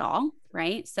buy it at all.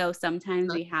 Right. So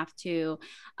sometimes we have to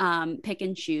pick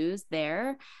and choose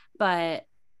there. But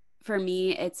for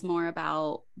me, it's more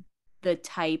about the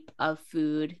type of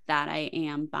food that I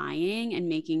am buying and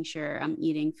making sure I'm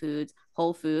eating foods,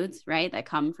 whole foods, right, that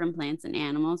come from plants and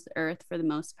animals, the earth for the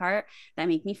most part, that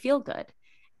make me feel good.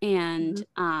 And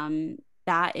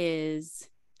that is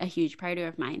a huge priority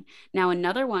of mine. Now,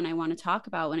 another one I want to talk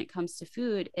about when it comes to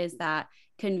food is that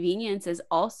convenience is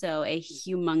also a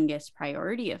humongous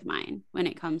priority of mine when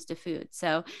it comes to food.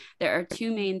 So there are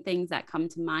two main things that come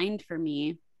to mind for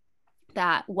me,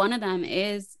 that one of them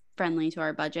is friendly to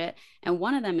our budget and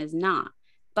one of them is not,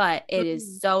 but it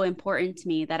is so important to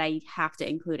me that I have to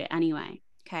include it anyway.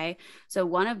 Okay. So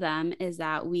one of them is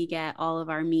that we get all of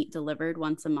our meat delivered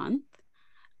once a month.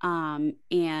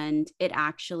 And it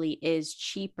actually is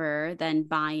cheaper than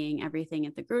buying everything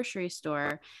at the grocery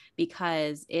store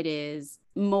because it is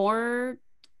more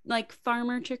like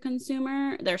farmer to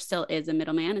consumer. There still is a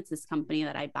middleman. It's this company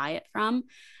that I buy it from,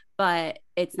 but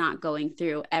it's not going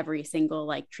through every single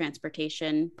like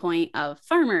transportation point of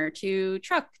farmer to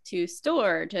truck to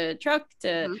store to truck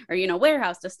to, or,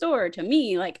 warehouse to store to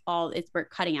me, like we're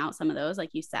cutting out some of those,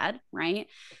 like you said, right?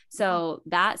 So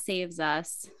that saves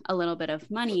us a little bit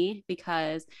of money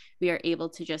because we are able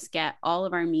to just get all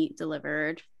of our meat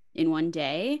delivered in one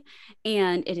day.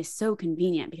 And it is so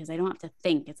convenient because I don't have to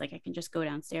think. It's like I can just go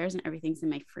downstairs and everything's in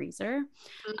my freezer.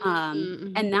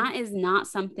 And that is not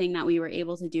something that we were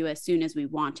able to do as soon as we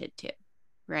wanted to,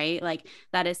 right? Like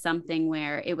that is something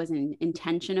where it was an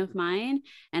intention of mine,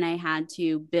 and I had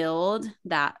to build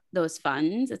those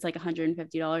funds. It's like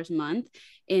 $150 a month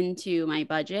into my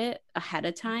budget ahead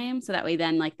of time. So that way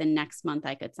then like the next month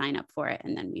I could sign up for it.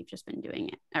 And then we've just been doing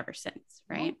it ever since.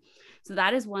 Right. So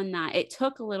that is one that it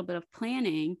took a little bit of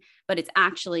planning, but it's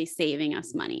actually saving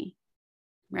us money.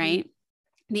 Right.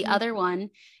 Mm-hmm. The other one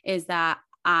is that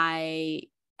I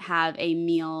have a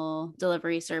meal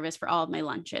delivery service for all of my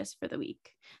lunches for the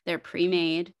week. They're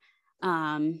pre-made.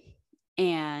 And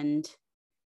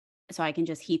so I can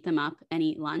just heat them up and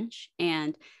eat lunch.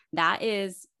 And that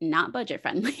is not budget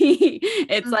friendly.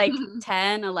 It's like $10,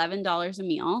 $11 a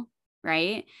meal.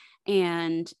 Right.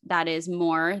 And that is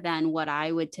more than what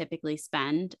I would typically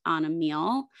spend on a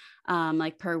meal,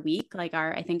 like per week. Like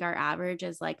I think our average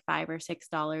is like $5 or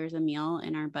 $6 a meal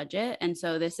in our budget. And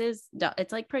so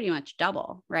it's like pretty much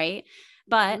double. Right.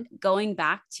 But going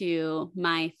back to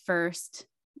my first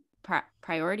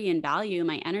priority and value,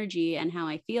 my energy and how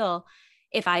I feel,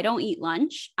 if I don't eat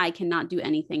lunch, I cannot do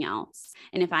anything else.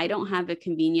 And if I don't have a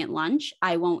convenient lunch,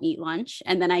 I won't eat lunch.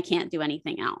 And then I can't do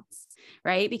anything else.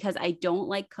 Right. Because I don't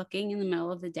like cooking in the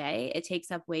middle of the day. It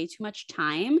takes up way too much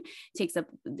time. It takes up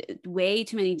way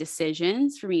too many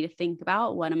decisions for me to think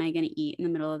about what am I going to eat in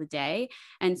the middle of the day.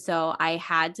 And so I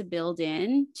had to build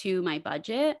in to my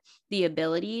budget the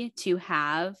ability to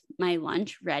have my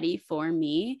lunch ready for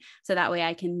me. So that way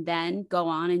I can then go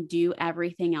on and do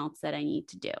everything else that I need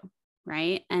to do.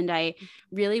 Right. And I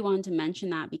really wanted to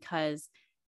mention that because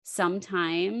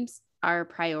sometimes our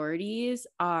priorities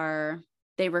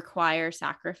they require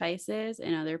sacrifices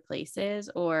in other places,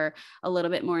 or a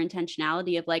little bit more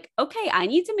intentionality of like, okay, I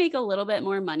need to make a little bit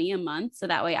more money a month so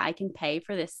that way I can pay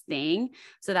for this thing.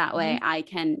 So that way I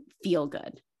can feel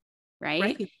good.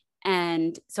 Right.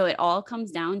 And so it all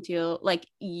comes down to like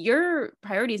your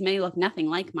priorities may look nothing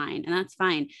like mine, and that's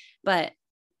fine. But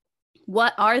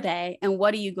what are they, and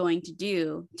what are you going to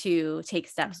do to take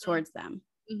steps towards them?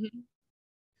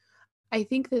 I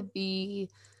think that the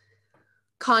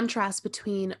contrast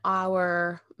between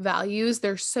our values,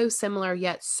 they're so similar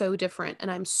yet so different, and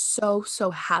I'm so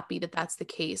happy that that's the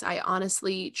case. I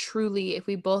honestly truly, if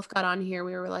we both got on here,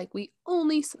 we were like, we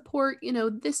only support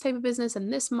this type of business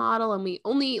and this model, and we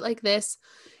only like this,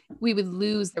 we would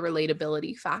lose the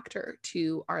relatability factor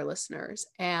to our listeners.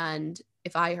 And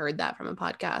if I heard that from a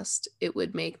podcast, it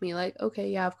would make me like, okay,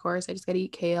 yeah, of course, I just got to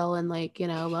eat kale and like,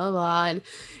 blah, blah. And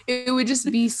it would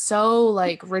just be so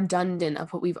like redundant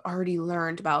of what we've already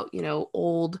learned about,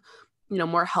 old,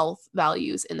 more health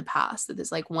values in the past, that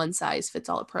this like one size fits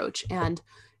all approach. And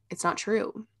it's not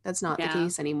true. That's not the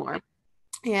case anymore.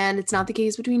 And it's not the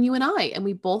case between you and I. And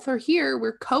we both are here.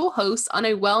 We're co-hosts on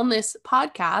a wellness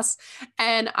podcast,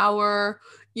 and our,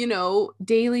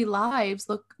 daily lives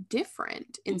look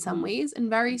different in some ways and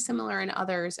very similar in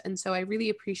others. And so I really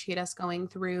appreciate us going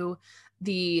through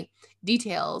the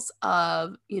details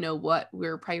of, what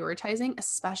we're prioritizing,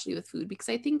 especially with food, because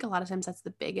I think a lot of times that's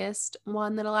the biggest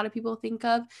one that a lot of people think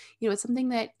of. It's something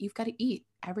that you've got to eat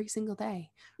every single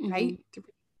day, right?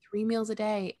 3 meals a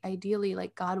day, ideally,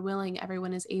 like God willing,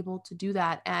 everyone is able to do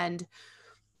that. And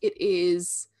it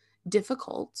is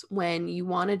difficult when you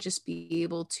want to just be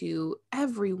able to,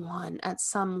 everyone at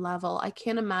some level. I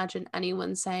can't imagine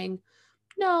anyone saying,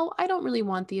 no, I don't really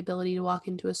want the ability to walk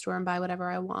into a store and buy whatever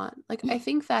I want. Like, I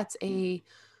think that's a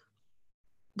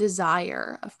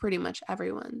desire of pretty much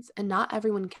everyone's, and not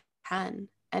everyone can.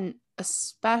 And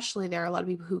especially there are a lot of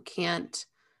people who can't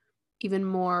even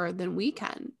more than we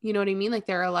can. You know what I mean? Like,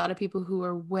 there are a lot of people who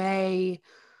are way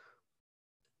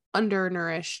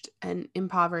undernourished and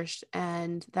impoverished,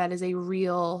 and that is a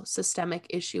real systemic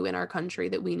issue in our country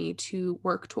that we need to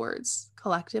work towards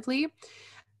collectively.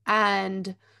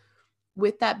 And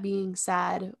with that being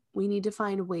said, we need to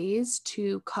find ways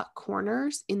to cut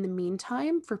corners in the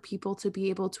meantime for people to be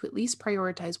able to at least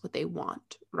prioritize what they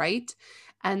want, right?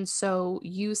 And so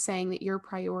you saying that your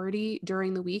priority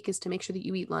during the week is to make sure that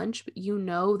you eat lunch, but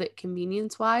that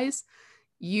convenience-wise,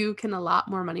 you can allot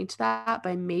more money to that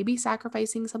by maybe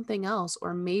sacrificing something else,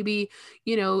 or maybe,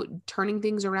 turning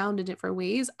things around in different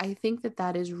ways. I think that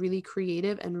that is really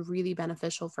creative and really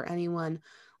beneficial for anyone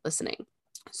listening.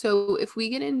 So if we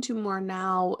get into more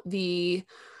now,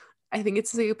 I think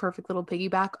it's like a perfect little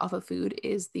piggyback off of food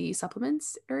is the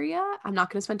supplements area. I'm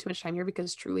not going to spend too much time here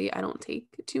because truly I don't take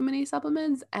too many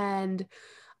supplements, and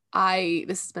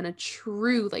this has been a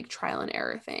true like trial and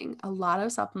error thing. A lot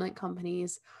of supplement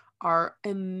companies are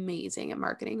amazing at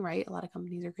marketing, right? A lot of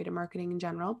companies are great at marketing in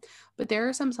general, but there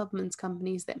are some supplements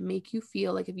companies that make you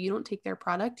feel like if you don't take their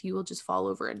product, you will just fall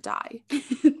over and die,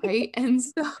 right? And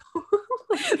so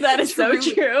that is so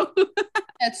true.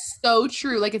 That's so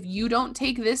true. Like if you don't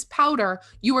take this powder,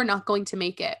 you are not going to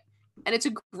make it. And it's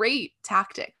a great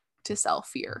tactic to sell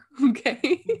fear.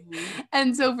 Okay. Mhm.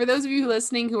 And so for those of you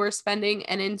listening who are spending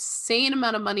an insane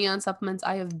amount of money on supplements,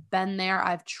 I have been there.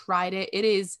 I've tried it.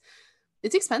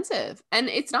 It's expensive, and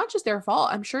it's not just their fault.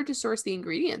 I'm sure to source the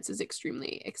ingredients is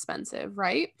extremely expensive,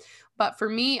 right? But for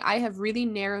me, I have really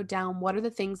narrowed down what are the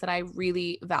things that I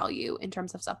really value in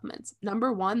terms of supplements.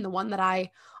 Number one, the one that I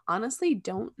honestly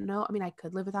don't know, I mean, I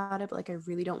could live without it, but like I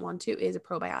really don't want to, is a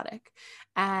probiotic.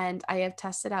 And I have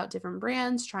tested out different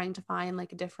brands trying to find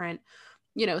like a different,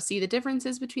 see the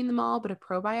differences between them all. But a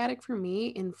probiotic for me,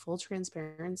 in full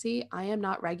transparency, I am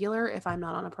not regular if I'm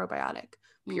not on a probiotic,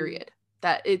 Mm. period.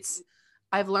 That it's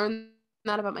I've learned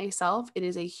that about myself. It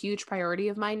is a huge priority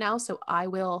of mine now. So I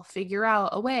will figure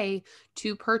out a way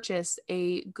to purchase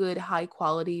a good, high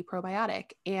quality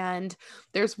probiotic. And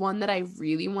there's one that I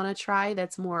really want to try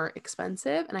that's more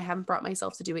expensive. And I haven't brought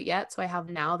myself to do it yet. So I have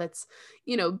now that's,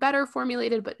 better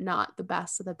formulated, but not the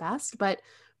best of the best. But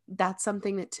that's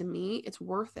something that to me, it's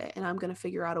worth it. And I'm going to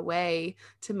figure out a way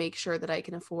to make sure that I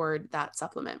can afford that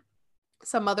supplement.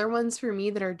 Some other ones for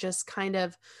me that are just kind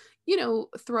of,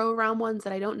 throw around ones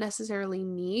that I don't necessarily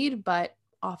need, but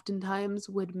oftentimes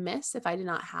would miss if I did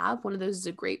not have. One of those is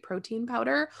a great protein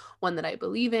powder, one that I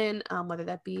believe in, whether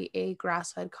that be a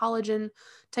grass-fed collagen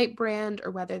type brand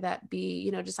or whether that be,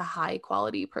 just a high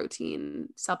quality protein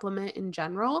supplement in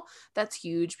general. That's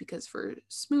huge because for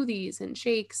smoothies and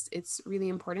shakes, it's really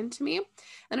important to me.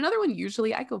 And another one,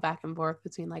 usually I go back and forth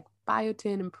between like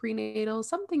biotin and prenatal,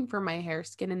 something for my hair,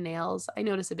 skin, and nails. I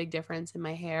notice a big difference in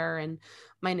my hair and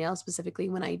my nails specifically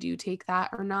when I do take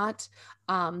that or not.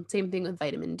 Same thing with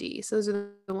vitamin D. So those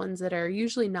are the ones that are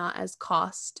usually not as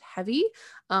cost heavy,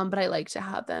 but I like to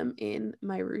have them in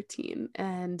my routine.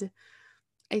 And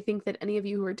I think that any of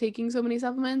you who are taking so many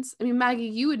supplements, I mean, Maggie,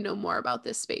 you would know more about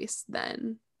this space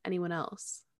than anyone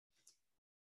else.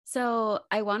 So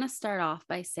I want to start off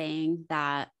by saying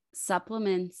that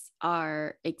supplements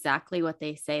are exactly what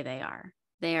they say they are.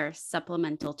 They are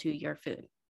supplemental to your food,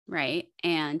 right?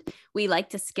 And we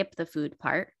like to skip the food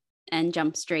part and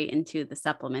jump straight into the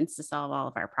supplements to solve all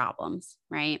of our problems,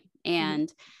 right? Mhm.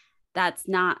 And that's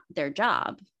not their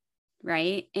job,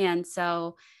 right? And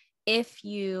so if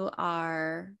you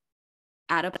are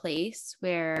at a place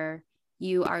where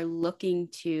you are looking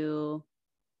to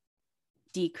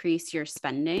decrease your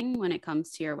spending when it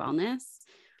comes to your wellness,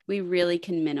 we really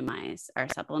can minimize our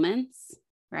supplements,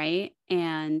 right?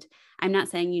 And I'm not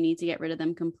saying you need to get rid of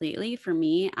them completely. For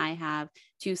me, I have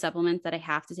 2 supplements that I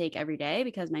have to take every day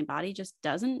because my body just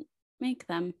doesn't make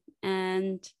them.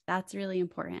 And that's really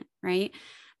important, right?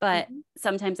 But Mhm.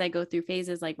 sometimes I go through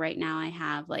phases, like right now I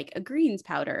have like a greens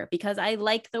powder because I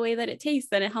like the way that it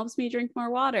tastes and it helps me drink more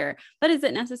water. But is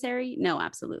it necessary? No,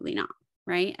 absolutely not.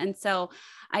 Right. And so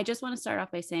I just want to start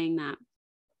off by saying that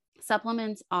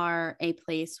supplements are a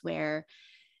place where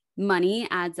money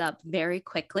adds up very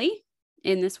quickly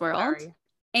in this world. Sorry.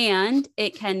 And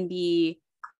it can be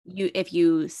if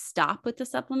you stop with the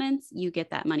supplements, you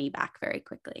get that money back very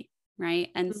quickly.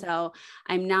 Right. And Mhm. so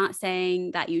I'm not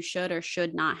saying that you should or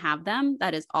should not have them.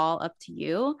 That is all up to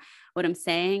you. What I'm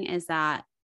saying is that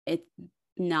it's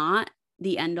not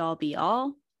the end all be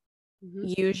all.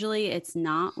 Mhm. Usually it's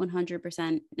not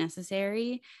 100%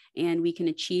 necessary, and we can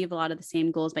achieve a lot of the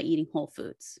same goals by eating whole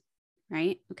foods.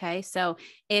 Right. Okay. So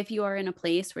if you are in a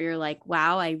place where you're like,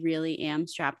 wow, I really am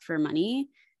strapped for money,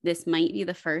 this might be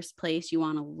the first place you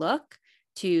want to look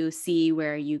to see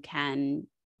where you can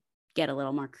get a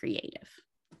little more creative.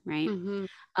 Right. Mhm.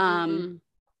 Um, Mhm.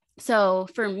 so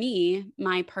for me,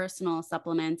 my personal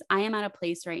supplements, I am at a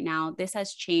place right now. This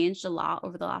has changed a lot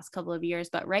over the last couple of years,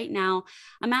 but right now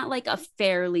I'm at like a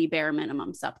fairly bare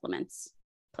minimum supplements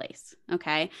place.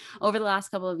 Okay. Over the last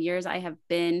couple of years, I have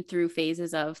been through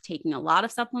phases of taking a lot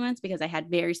of supplements because I had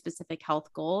very specific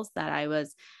health goals that I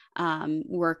was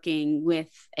working with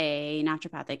a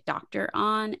naturopathic doctor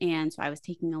on. And so I was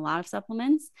taking a lot of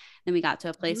supplements. Then we got to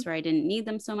a Mhm. place where I didn't need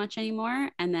them so much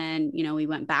anymore. And then, we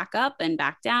went back up and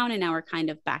back down, and now we're kind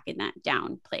of back in that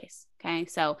down place. Okay.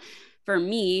 So for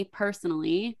me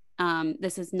personally,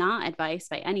 this is not advice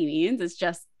by any means. It's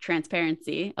just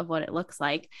transparency of what it looks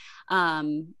like.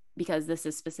 Because this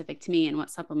is specific to me, and what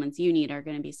supplements you need are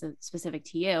going to be specific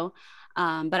to you.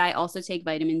 But I also take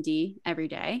vitamin D every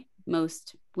day.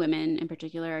 Most women in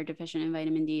particular are deficient in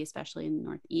vitamin D, especially in the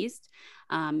Northeast.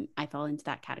 I fall into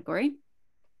that category.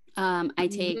 I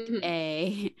take Mhm.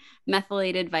 a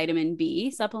methylated vitamin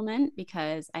B supplement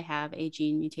because I have a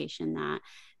gene mutation that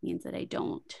means that I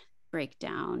don't break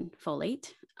down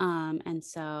folate.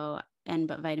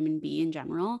 But vitamin B in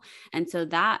general. And so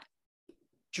that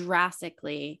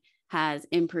drastically has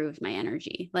improved my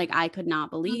energy. Like I could not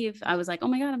believe, I was like, oh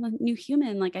my God, I'm a new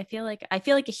human. Like I feel like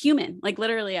a human. Like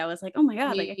literally I was like, oh my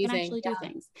God, like I can Amazing. actually do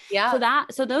things. Yeah.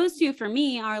 So those two for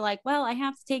me are like, well, I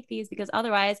have to take these because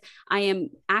otherwise I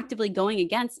am actively going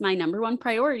against my number one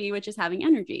priority, which is having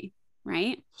energy.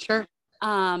 Right. Sure.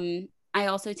 I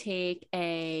also take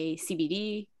a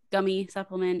CBD gummy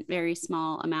supplement, very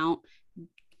small amount,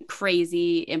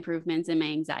 crazy improvements in my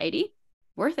anxiety,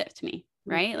 worth it to me.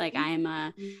 Right. Like I am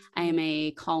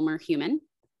a calmer human.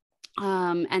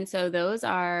 And so those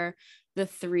are the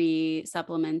three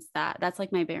supplements that's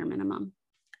like my bare minimum.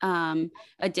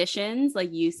 Additions,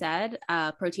 like you said,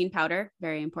 protein powder,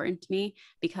 very important to me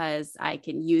because I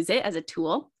can use it as a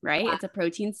tool, right? Yeah. It's a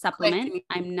protein supplement.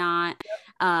 I'm not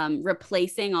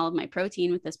replacing all of my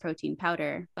protein with this protein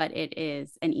powder, but it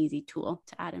is an easy tool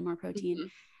to add in more protein. Mm-hmm.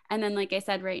 And then, like I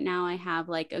said, right now I have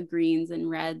like a greens and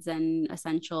reds and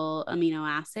essential amino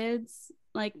acids,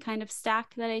 like kind of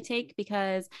stack that I take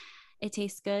because it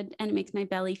tastes good and it makes my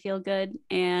belly feel good.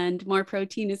 And more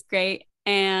protein is great.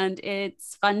 And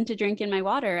it's fun to drink in my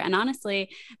water. And honestly,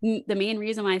 the main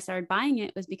reason why I started buying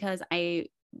it was because I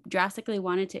drastically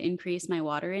wanted to increase my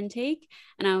water intake.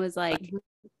 And I was like,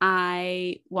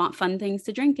 I want fun things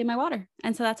to drink in my water.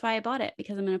 And so that's why I bought it,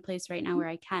 because I'm in a place right now where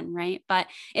I can, right? But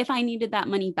if I needed that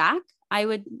money back, I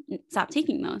would stop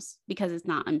taking those because it's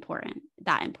not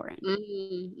that important.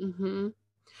 Mm-hmm.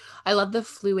 I love the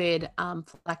fluid,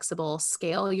 flexible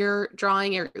scale you're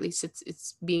drawing, or at least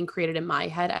it's being created in my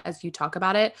head as you talk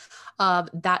about it.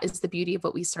 That is the beauty of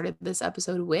what we started this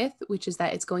episode with, which is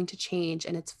that it's going to change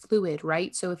and it's fluid,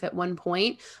 right? So if at one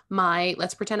point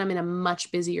let's pretend I'm in a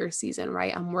much busier season,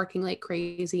 right? I'm working like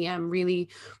crazy. I'm really,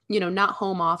 not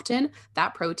home often.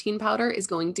 That protein powder is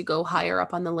going to go higher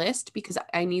up on the list because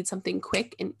I need something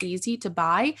quick and easy to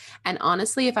buy. And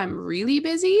honestly, if I'm really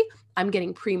busy, I'm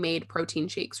getting pre-made protein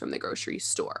shakes from the grocery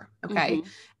store. Okay.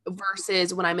 Mm-hmm.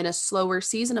 Versus when I'm in a slower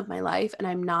season of my life and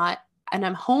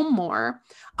I'm home more,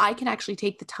 I can actually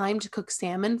take the time to cook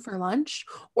salmon for lunch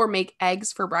or make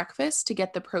eggs for breakfast to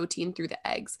get the protein through the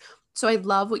eggs. So I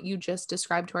love what you just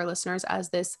described to our listeners as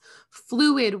this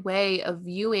fluid way of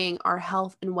viewing our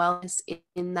health and wellness,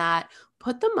 in that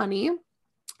put the money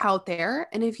out there,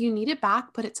 and if you need it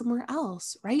back, put it somewhere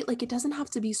else, right? Like it doesn't have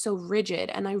to be so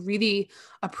rigid. And I really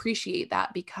appreciate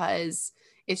that because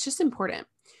it's just important.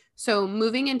 So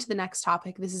moving into the next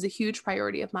topic, this is a huge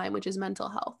priority of mine, which is mental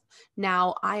health.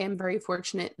 Now, I am very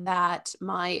fortunate that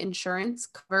my insurance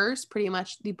covers pretty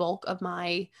much the bulk of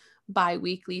my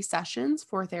bi-weekly sessions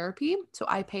for therapy. So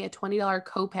I pay a $20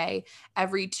 copay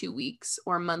every 2 weeks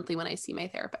or monthly when I see my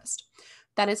therapist.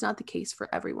 That is not the case for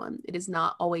everyone. It is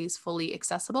not always fully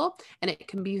accessible, and it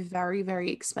can be very, very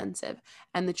expensive.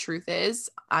 And the truth is,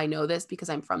 I know this because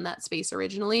I'm from that space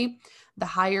originally, the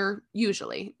higher,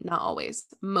 usually, not always,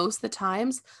 most of the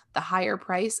times, the higher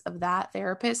price of that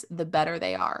therapist, the better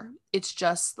they are. It's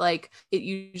just like, it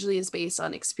usually is based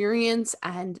on experience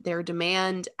and their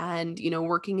demand and,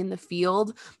 working in the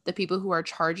field. The people who are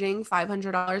charging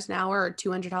 $500 an hour or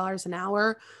 $200 an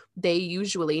hour, they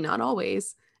usually, not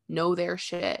always, know their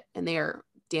shit and they are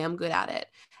damn good at it.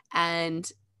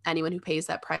 And anyone who pays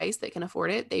that price that can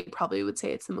afford it, they probably would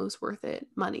say it's the most worth it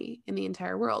money in the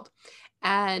entire world.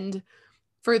 And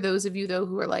for those of you though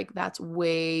who are like, that's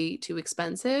way too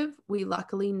expensive, we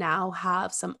luckily now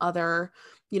have some other,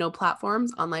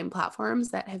 platforms, online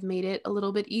platforms that have made it a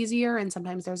little bit easier. And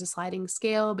sometimes there's a sliding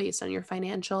scale based on your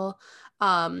financial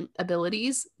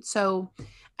abilities. So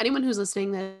anyone who's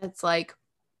listening that's like,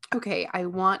 okay, I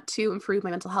want to improve my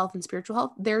mental health and spiritual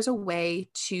health, there's a way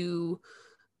to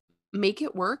make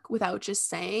it work without just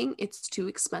saying it's too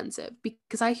expensive.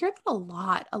 Because I hear that a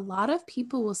lot. A lot of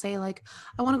people will say like,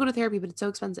 I want to go to therapy, but it's so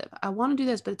expensive. I want to do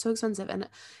this, but it's so expensive. And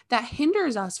that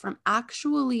hinders us from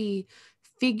actually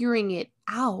figuring it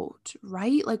out,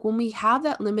 right? Like when we have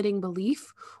that limiting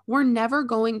belief, we're never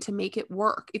going to make it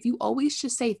work. If you always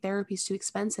just say therapy is too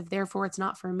expensive, therefore it's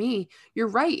not for me, you're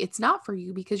right. It's not for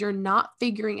you because you're not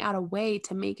figuring out a way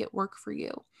to make it work for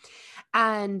you.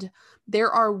 And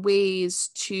there are ways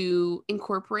to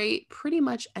incorporate pretty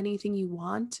much anything you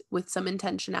want with some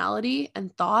intentionality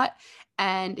and thought.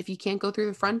 And if you can't go through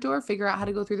the front door, figure out how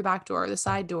to go through the back door or the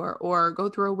side door or go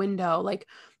through a window. Like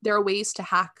there are ways to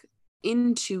hack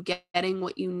into getting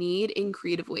what you need in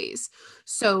creative ways.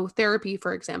 So therapy,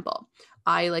 for example,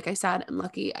 like I said, I'm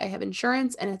lucky I have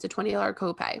insurance and it's a $20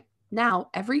 copay. Now,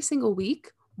 every single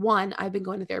week, I've been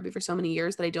going to therapy for so many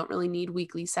years that I don't really need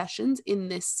weekly sessions in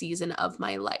this season of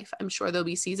my life. I'm sure there'll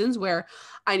be seasons where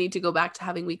I need to go back to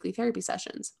having weekly therapy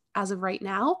sessions. as of right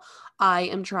now, I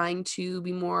am trying to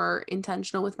be more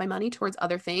intentional with my money towards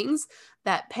other things,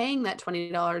 that paying that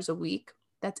 $20 a week,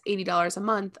 that's $80 a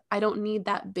month. I don't need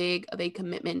that big of a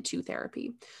commitment to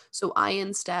therapy. So I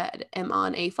instead am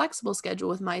on a flexible schedule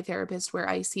with my therapist where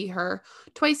I see her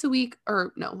twice a week,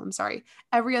 or no, I'm sorry,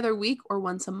 every other week or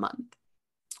once a month.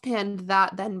 And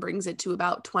that then brings it to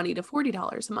about $20 to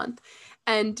 $40 a month.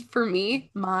 And for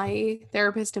me, my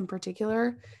therapist in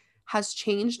particular has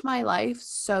changed my life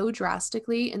so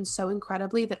drastically and so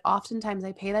incredibly that oftentimes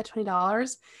I pay that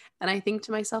 $20 and I think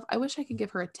to myself, I wish I could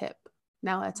give her a tip.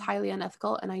 Now, that's highly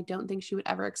unethical and I don't think she would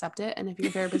ever accept it. And if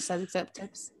your therapist does accept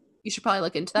tips, you should probably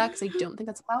look into that because I don't think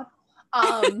that's allowed.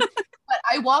 But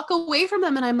I walk away from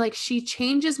them and I'm like, she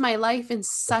changes my life in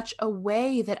such a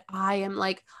way that I am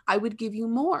like, I would give you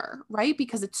more, right?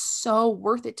 Because it's so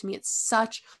worth it to me. It's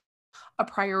such a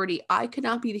priority. I could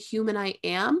not be the human I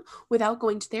am without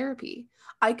going to therapy.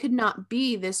 I could not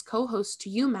be this co-host to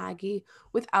you, Maggie,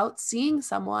 without seeing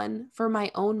someone for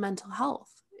my own mental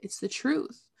health. It's the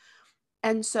truth.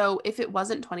 And so if it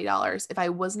wasn't $20, if I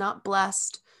was not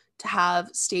blessed to have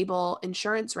stable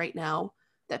insurance right now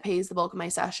that pays the bulk of my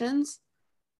sessions,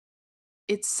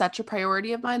 it's such a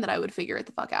priority of mine that I would figure it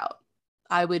the fuck out.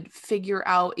 I would figure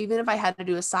out, even if I had to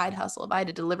do a side hustle, if I had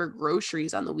to deliver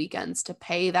groceries on the weekends to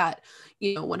pay that,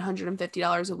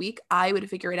 $150 a week, I would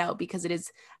figure it out because it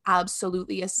is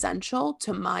absolutely essential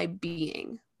to my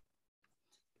being.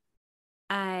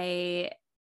 I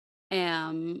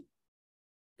am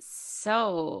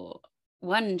so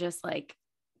just like,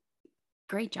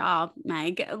 great job,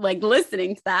 Meg. Like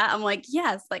listening to that, I'm like,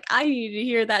 yes, like I need to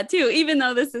hear that too, even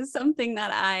though this is something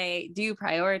that I do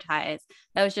prioritize.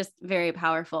 That was just very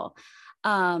powerful.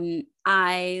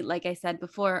 I, like I said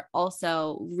before,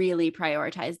 also really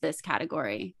prioritize this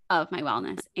category of my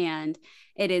wellness. And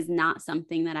it is not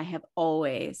something that I have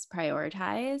always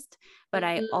prioritized, but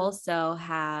I also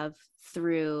have,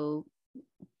 through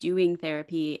doing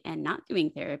therapy and not doing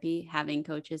therapy, having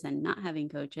coaches and not having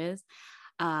coaches,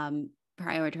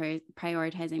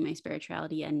 prioritizing my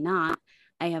spirituality and not,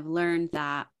 I have learned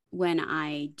that when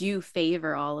I do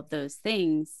favor all of those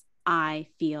things, I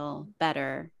feel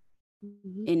better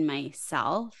in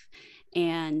myself.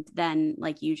 And then,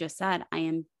 like you just said, I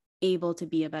am able to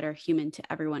be a better human to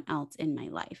everyone else in my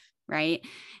life. Right.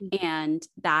 And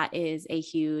that is a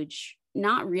huge,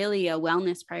 not really a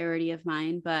wellness priority of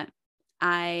mine, but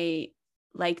I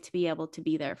like to be able to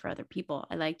be there for other people.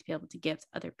 I like to be able to give to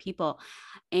other people.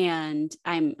 And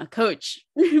I'm a coach,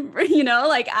 this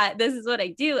is what I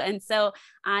do. And so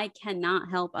I cannot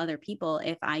help other people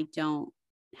if I don't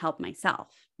help myself,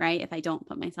 right? If I don't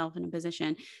put myself in a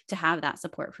position to have that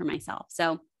support for myself.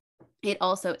 So it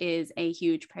also is a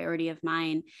huge priority of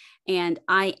mine. And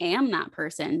I am that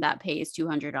person that pays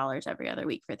 $200 every other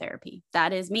week for therapy.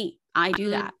 That is me. I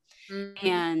do that.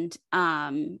 And,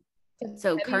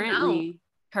 so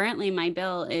currently my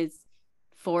bill is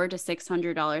 $400 to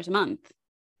 $600 a month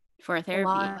for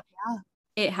therapy. Yeah.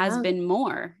 It has been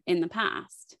more in the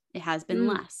past. It has been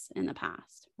less in the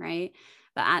past. Right.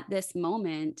 But at this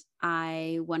moment,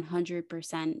 I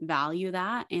 100% value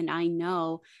that. And I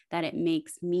know that it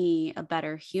makes me a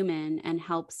better human and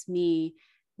helps me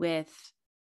with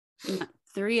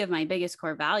three of my biggest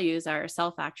core values are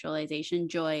self-actualization,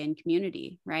 joy, and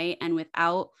community. Right. And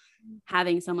without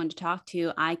having someone to talk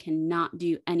to, I cannot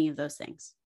do any of those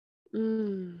things.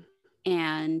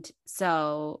 And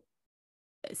so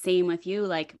same with you,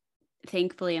 like,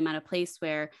 thankfully I'm at a place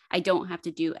where I don't have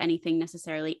to do anything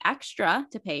necessarily extra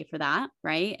to pay for that.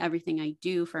 Right. Everything I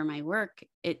do for my work,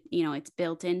 it's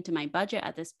built into my budget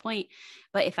at this point.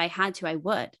 But if I had to, I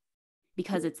would,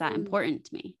 because it's that important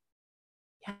to me.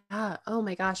 Yeah. Oh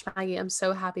my gosh, Maggie, I'm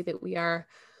so happy that we are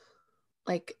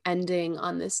like ending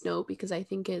on this note because I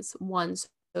think it's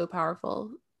so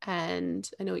powerful. And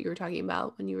I know what you were talking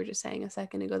about when you were just saying a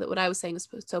second ago that what I was saying was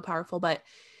so powerful, but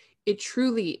it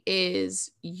truly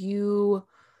is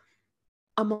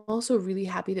I'm also really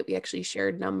happy that we actually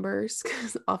shared numbers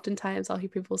because oftentimes I'll hear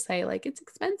people say like, it's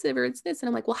expensive or it's this. And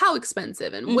I'm like, well, how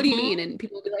expensive? And what do you mean? And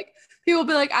people will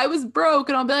be like, I was broke.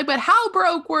 And I'll be like, but how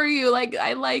broke were you? Like,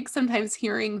 I like sometimes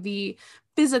hearing the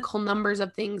physical numbers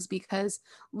of things because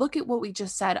look at what we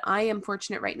just said. I am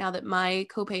fortunate right now that my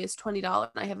copay is $20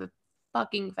 and I have a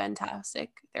fucking fantastic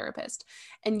therapist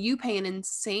and you pay an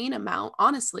insane amount.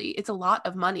 Honestly, it's a lot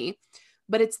of money,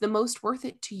 but it's the most worth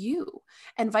it to you.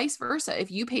 And vice versa.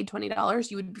 If you paid $20,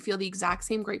 you would feel the exact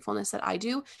same gratefulness that I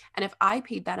do. And if I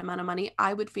paid that amount of money,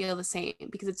 I would feel the same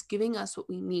because it's giving us what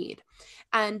we need.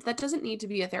 And that doesn't need to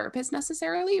be a therapist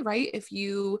necessarily, right? If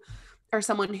you are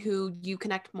someone who you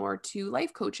connect more to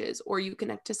life coaches, or you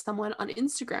connect to someone on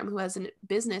Instagram who has a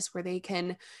business where they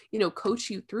can, coach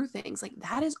you through things. Like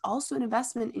that is also an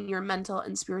investment in your mental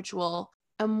and spiritual.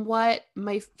 And what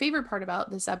my favorite part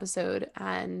about this episode,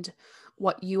 and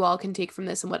what you all can take from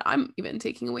this, and what I'm even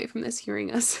taking away from this,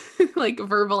 hearing us like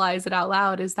verbalize it out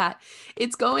loud, is that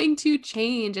it's going to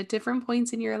change at different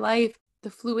points in your life. The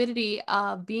fluidity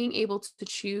of being able to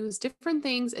choose different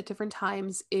things at different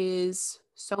times is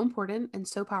so important and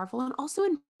so powerful, and also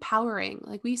empowering.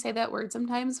 Like we say that word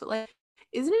sometimes, but like,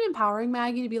 isn't it empowering,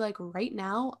 Maggie, to be like, right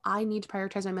now, I need to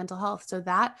prioritize my mental health. So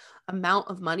that amount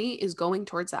of money is going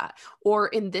towards that. Or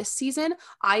in this season,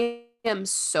 I am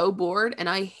so bored and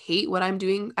I hate what I'm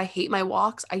doing. I hate my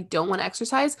walks. I don't want to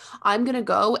exercise. I'm going to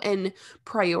go and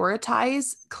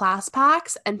prioritize class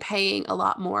packs and paying a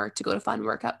lot more to go to fun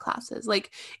workout classes. Like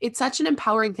it's such an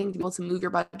empowering thing to be able to move your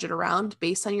budget around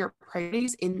based on your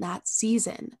priorities in that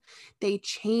season. They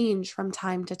change from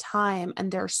time to time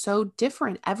and they're so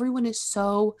different. Everyone is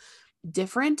so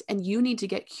different, and you need to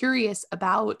get curious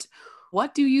about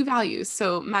what do you value.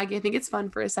 So Maggie, I think it's fun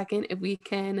for a second if we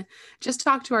can just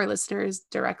talk to our listeners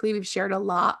directly. We've shared a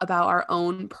lot about our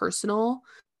own personal,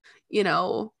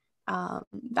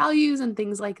 values and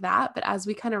things like that. But as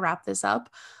we kind of wrap this up,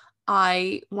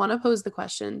 I want to pose the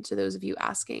question to those of you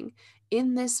asking,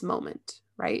 in this moment,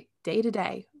 right? Day to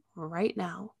day, right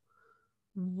now,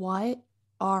 what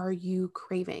are you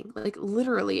craving? Like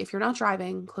literally, if you're not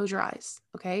driving, close your eyes.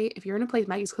 Okay. If you're in a place,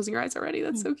 Maggie's closing her eyes already.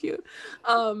 That's so cute.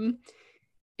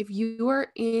 If you are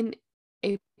in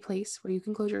a place where you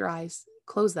can close your eyes,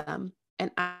 close them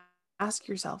and ask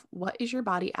yourself, what is your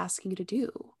body asking you to do?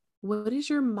 What is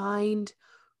your mind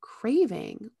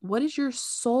craving? What is your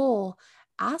soul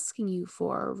asking you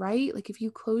for, right? Like if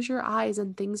you close your eyes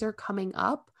and things are coming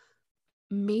up,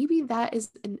 maybe that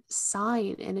is a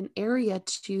sign and an area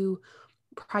to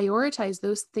prioritize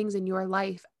those things in your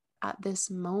life at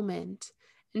this moment,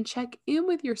 and check in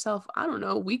with yourself, I don't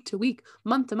know, week to week,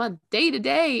 month to month, day to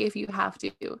day, if you have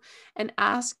to, and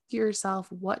ask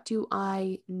yourself, what do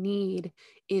I need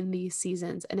in these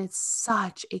seasons? And it's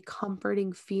such a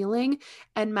comforting feeling.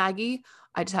 And Maggie,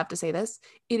 I just have to say this,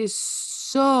 it is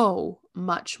so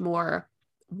much more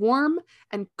warm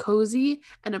and cozy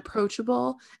and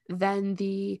approachable than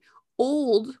the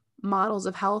old models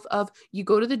of health of you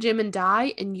go to the gym and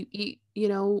die and you eat,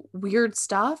 weird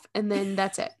stuff, and then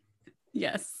that's it.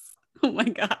 Yes. Oh my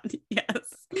God.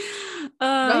 Yes.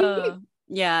 Right?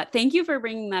 Yeah. Thank you for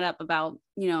bringing that up about,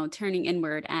 turning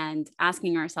inward and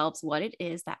asking ourselves what it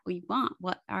is that we want.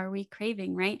 What are we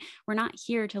craving, right? We're not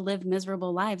here to live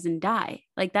miserable lives and die.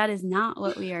 Like that is not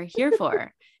what we are here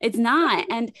for. It's not.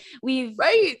 And we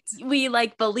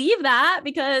like believe that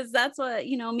because that's what,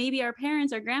 maybe our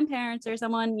parents or grandparents or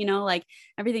someone, like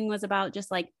everything was about just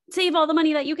like save all the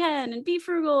money that you can and be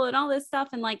frugal and all this stuff.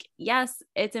 And like, yes,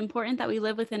 it's important that we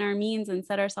live within our means and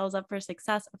set ourselves up for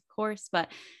success, of course,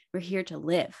 but we're here to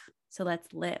live. So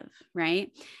let's live, right?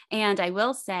 And I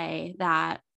will say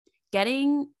that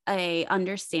getting a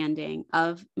understanding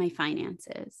of my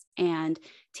finances and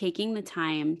taking the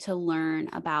time to learn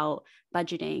about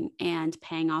budgeting and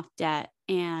paying off debt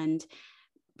and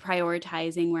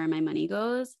prioritizing where my money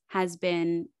goes has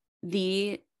been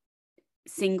the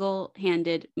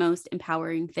single-handed most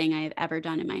empowering thing I have ever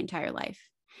done in my entire life.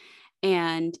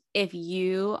 And if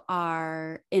you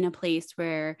are in a place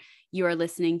where you are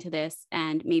listening to this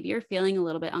and maybe you're feeling a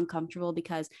little bit uncomfortable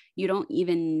because you don't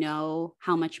even know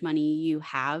how much money you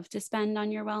have to spend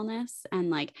on your wellness,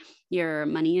 and like your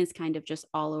money is kind of just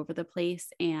all over the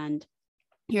place, and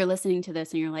you're listening to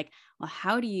this and you're like, well,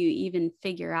 how do you even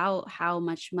figure out how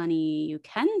much money you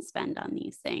can spend on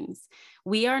these things?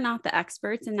 We are not the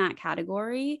experts in that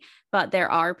category, but there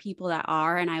are people that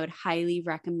are. And I would highly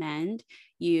recommend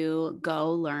you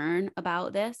go learn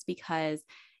about this because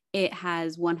it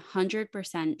has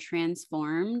 100%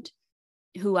 transformed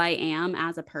who I am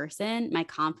as a person, my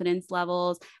confidence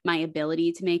levels, my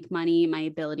ability to make money, my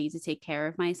ability to take care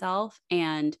of myself.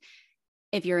 And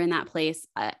if you're in that place,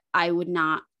 I would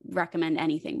not recommend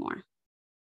anything more.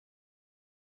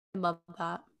 I love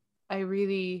that. I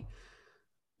really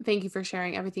thank you for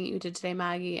sharing everything you did today,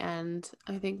 Maggie. And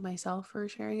I thank myself for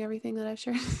sharing everything that I've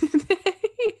shared today.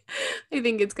 I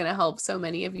think it's going to help so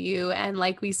many of you. And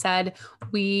like we said,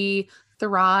 we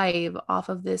thrive off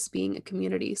of this being a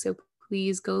community. So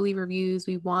please go leave reviews.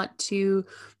 We want to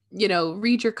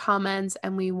read your comments,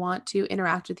 and we want to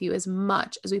interact with you as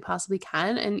much as we possibly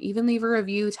can, and even leave a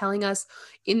review telling us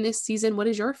in this season, what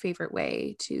is your favorite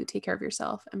way to take care of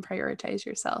yourself and prioritize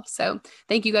yourself. So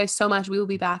thank you guys so much. We will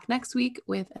be back next week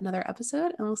with another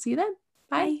episode, and we'll see you then.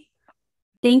 Bye. Bye.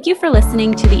 Thank you for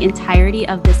listening to the entirety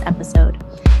of this episode.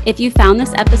 If you found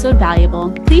this episode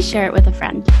valuable, please share it with a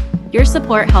friend. Your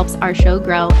support helps our show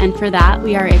grow, and for that,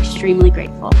 we are extremely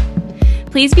grateful.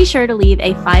 Please be sure to leave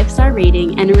a 5-star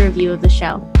rating and a review of the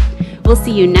show. We'll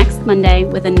see you next Monday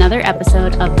with another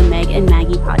episode of the Meg and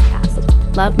Maggie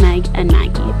podcast. Love, Meg and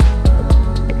Maggie.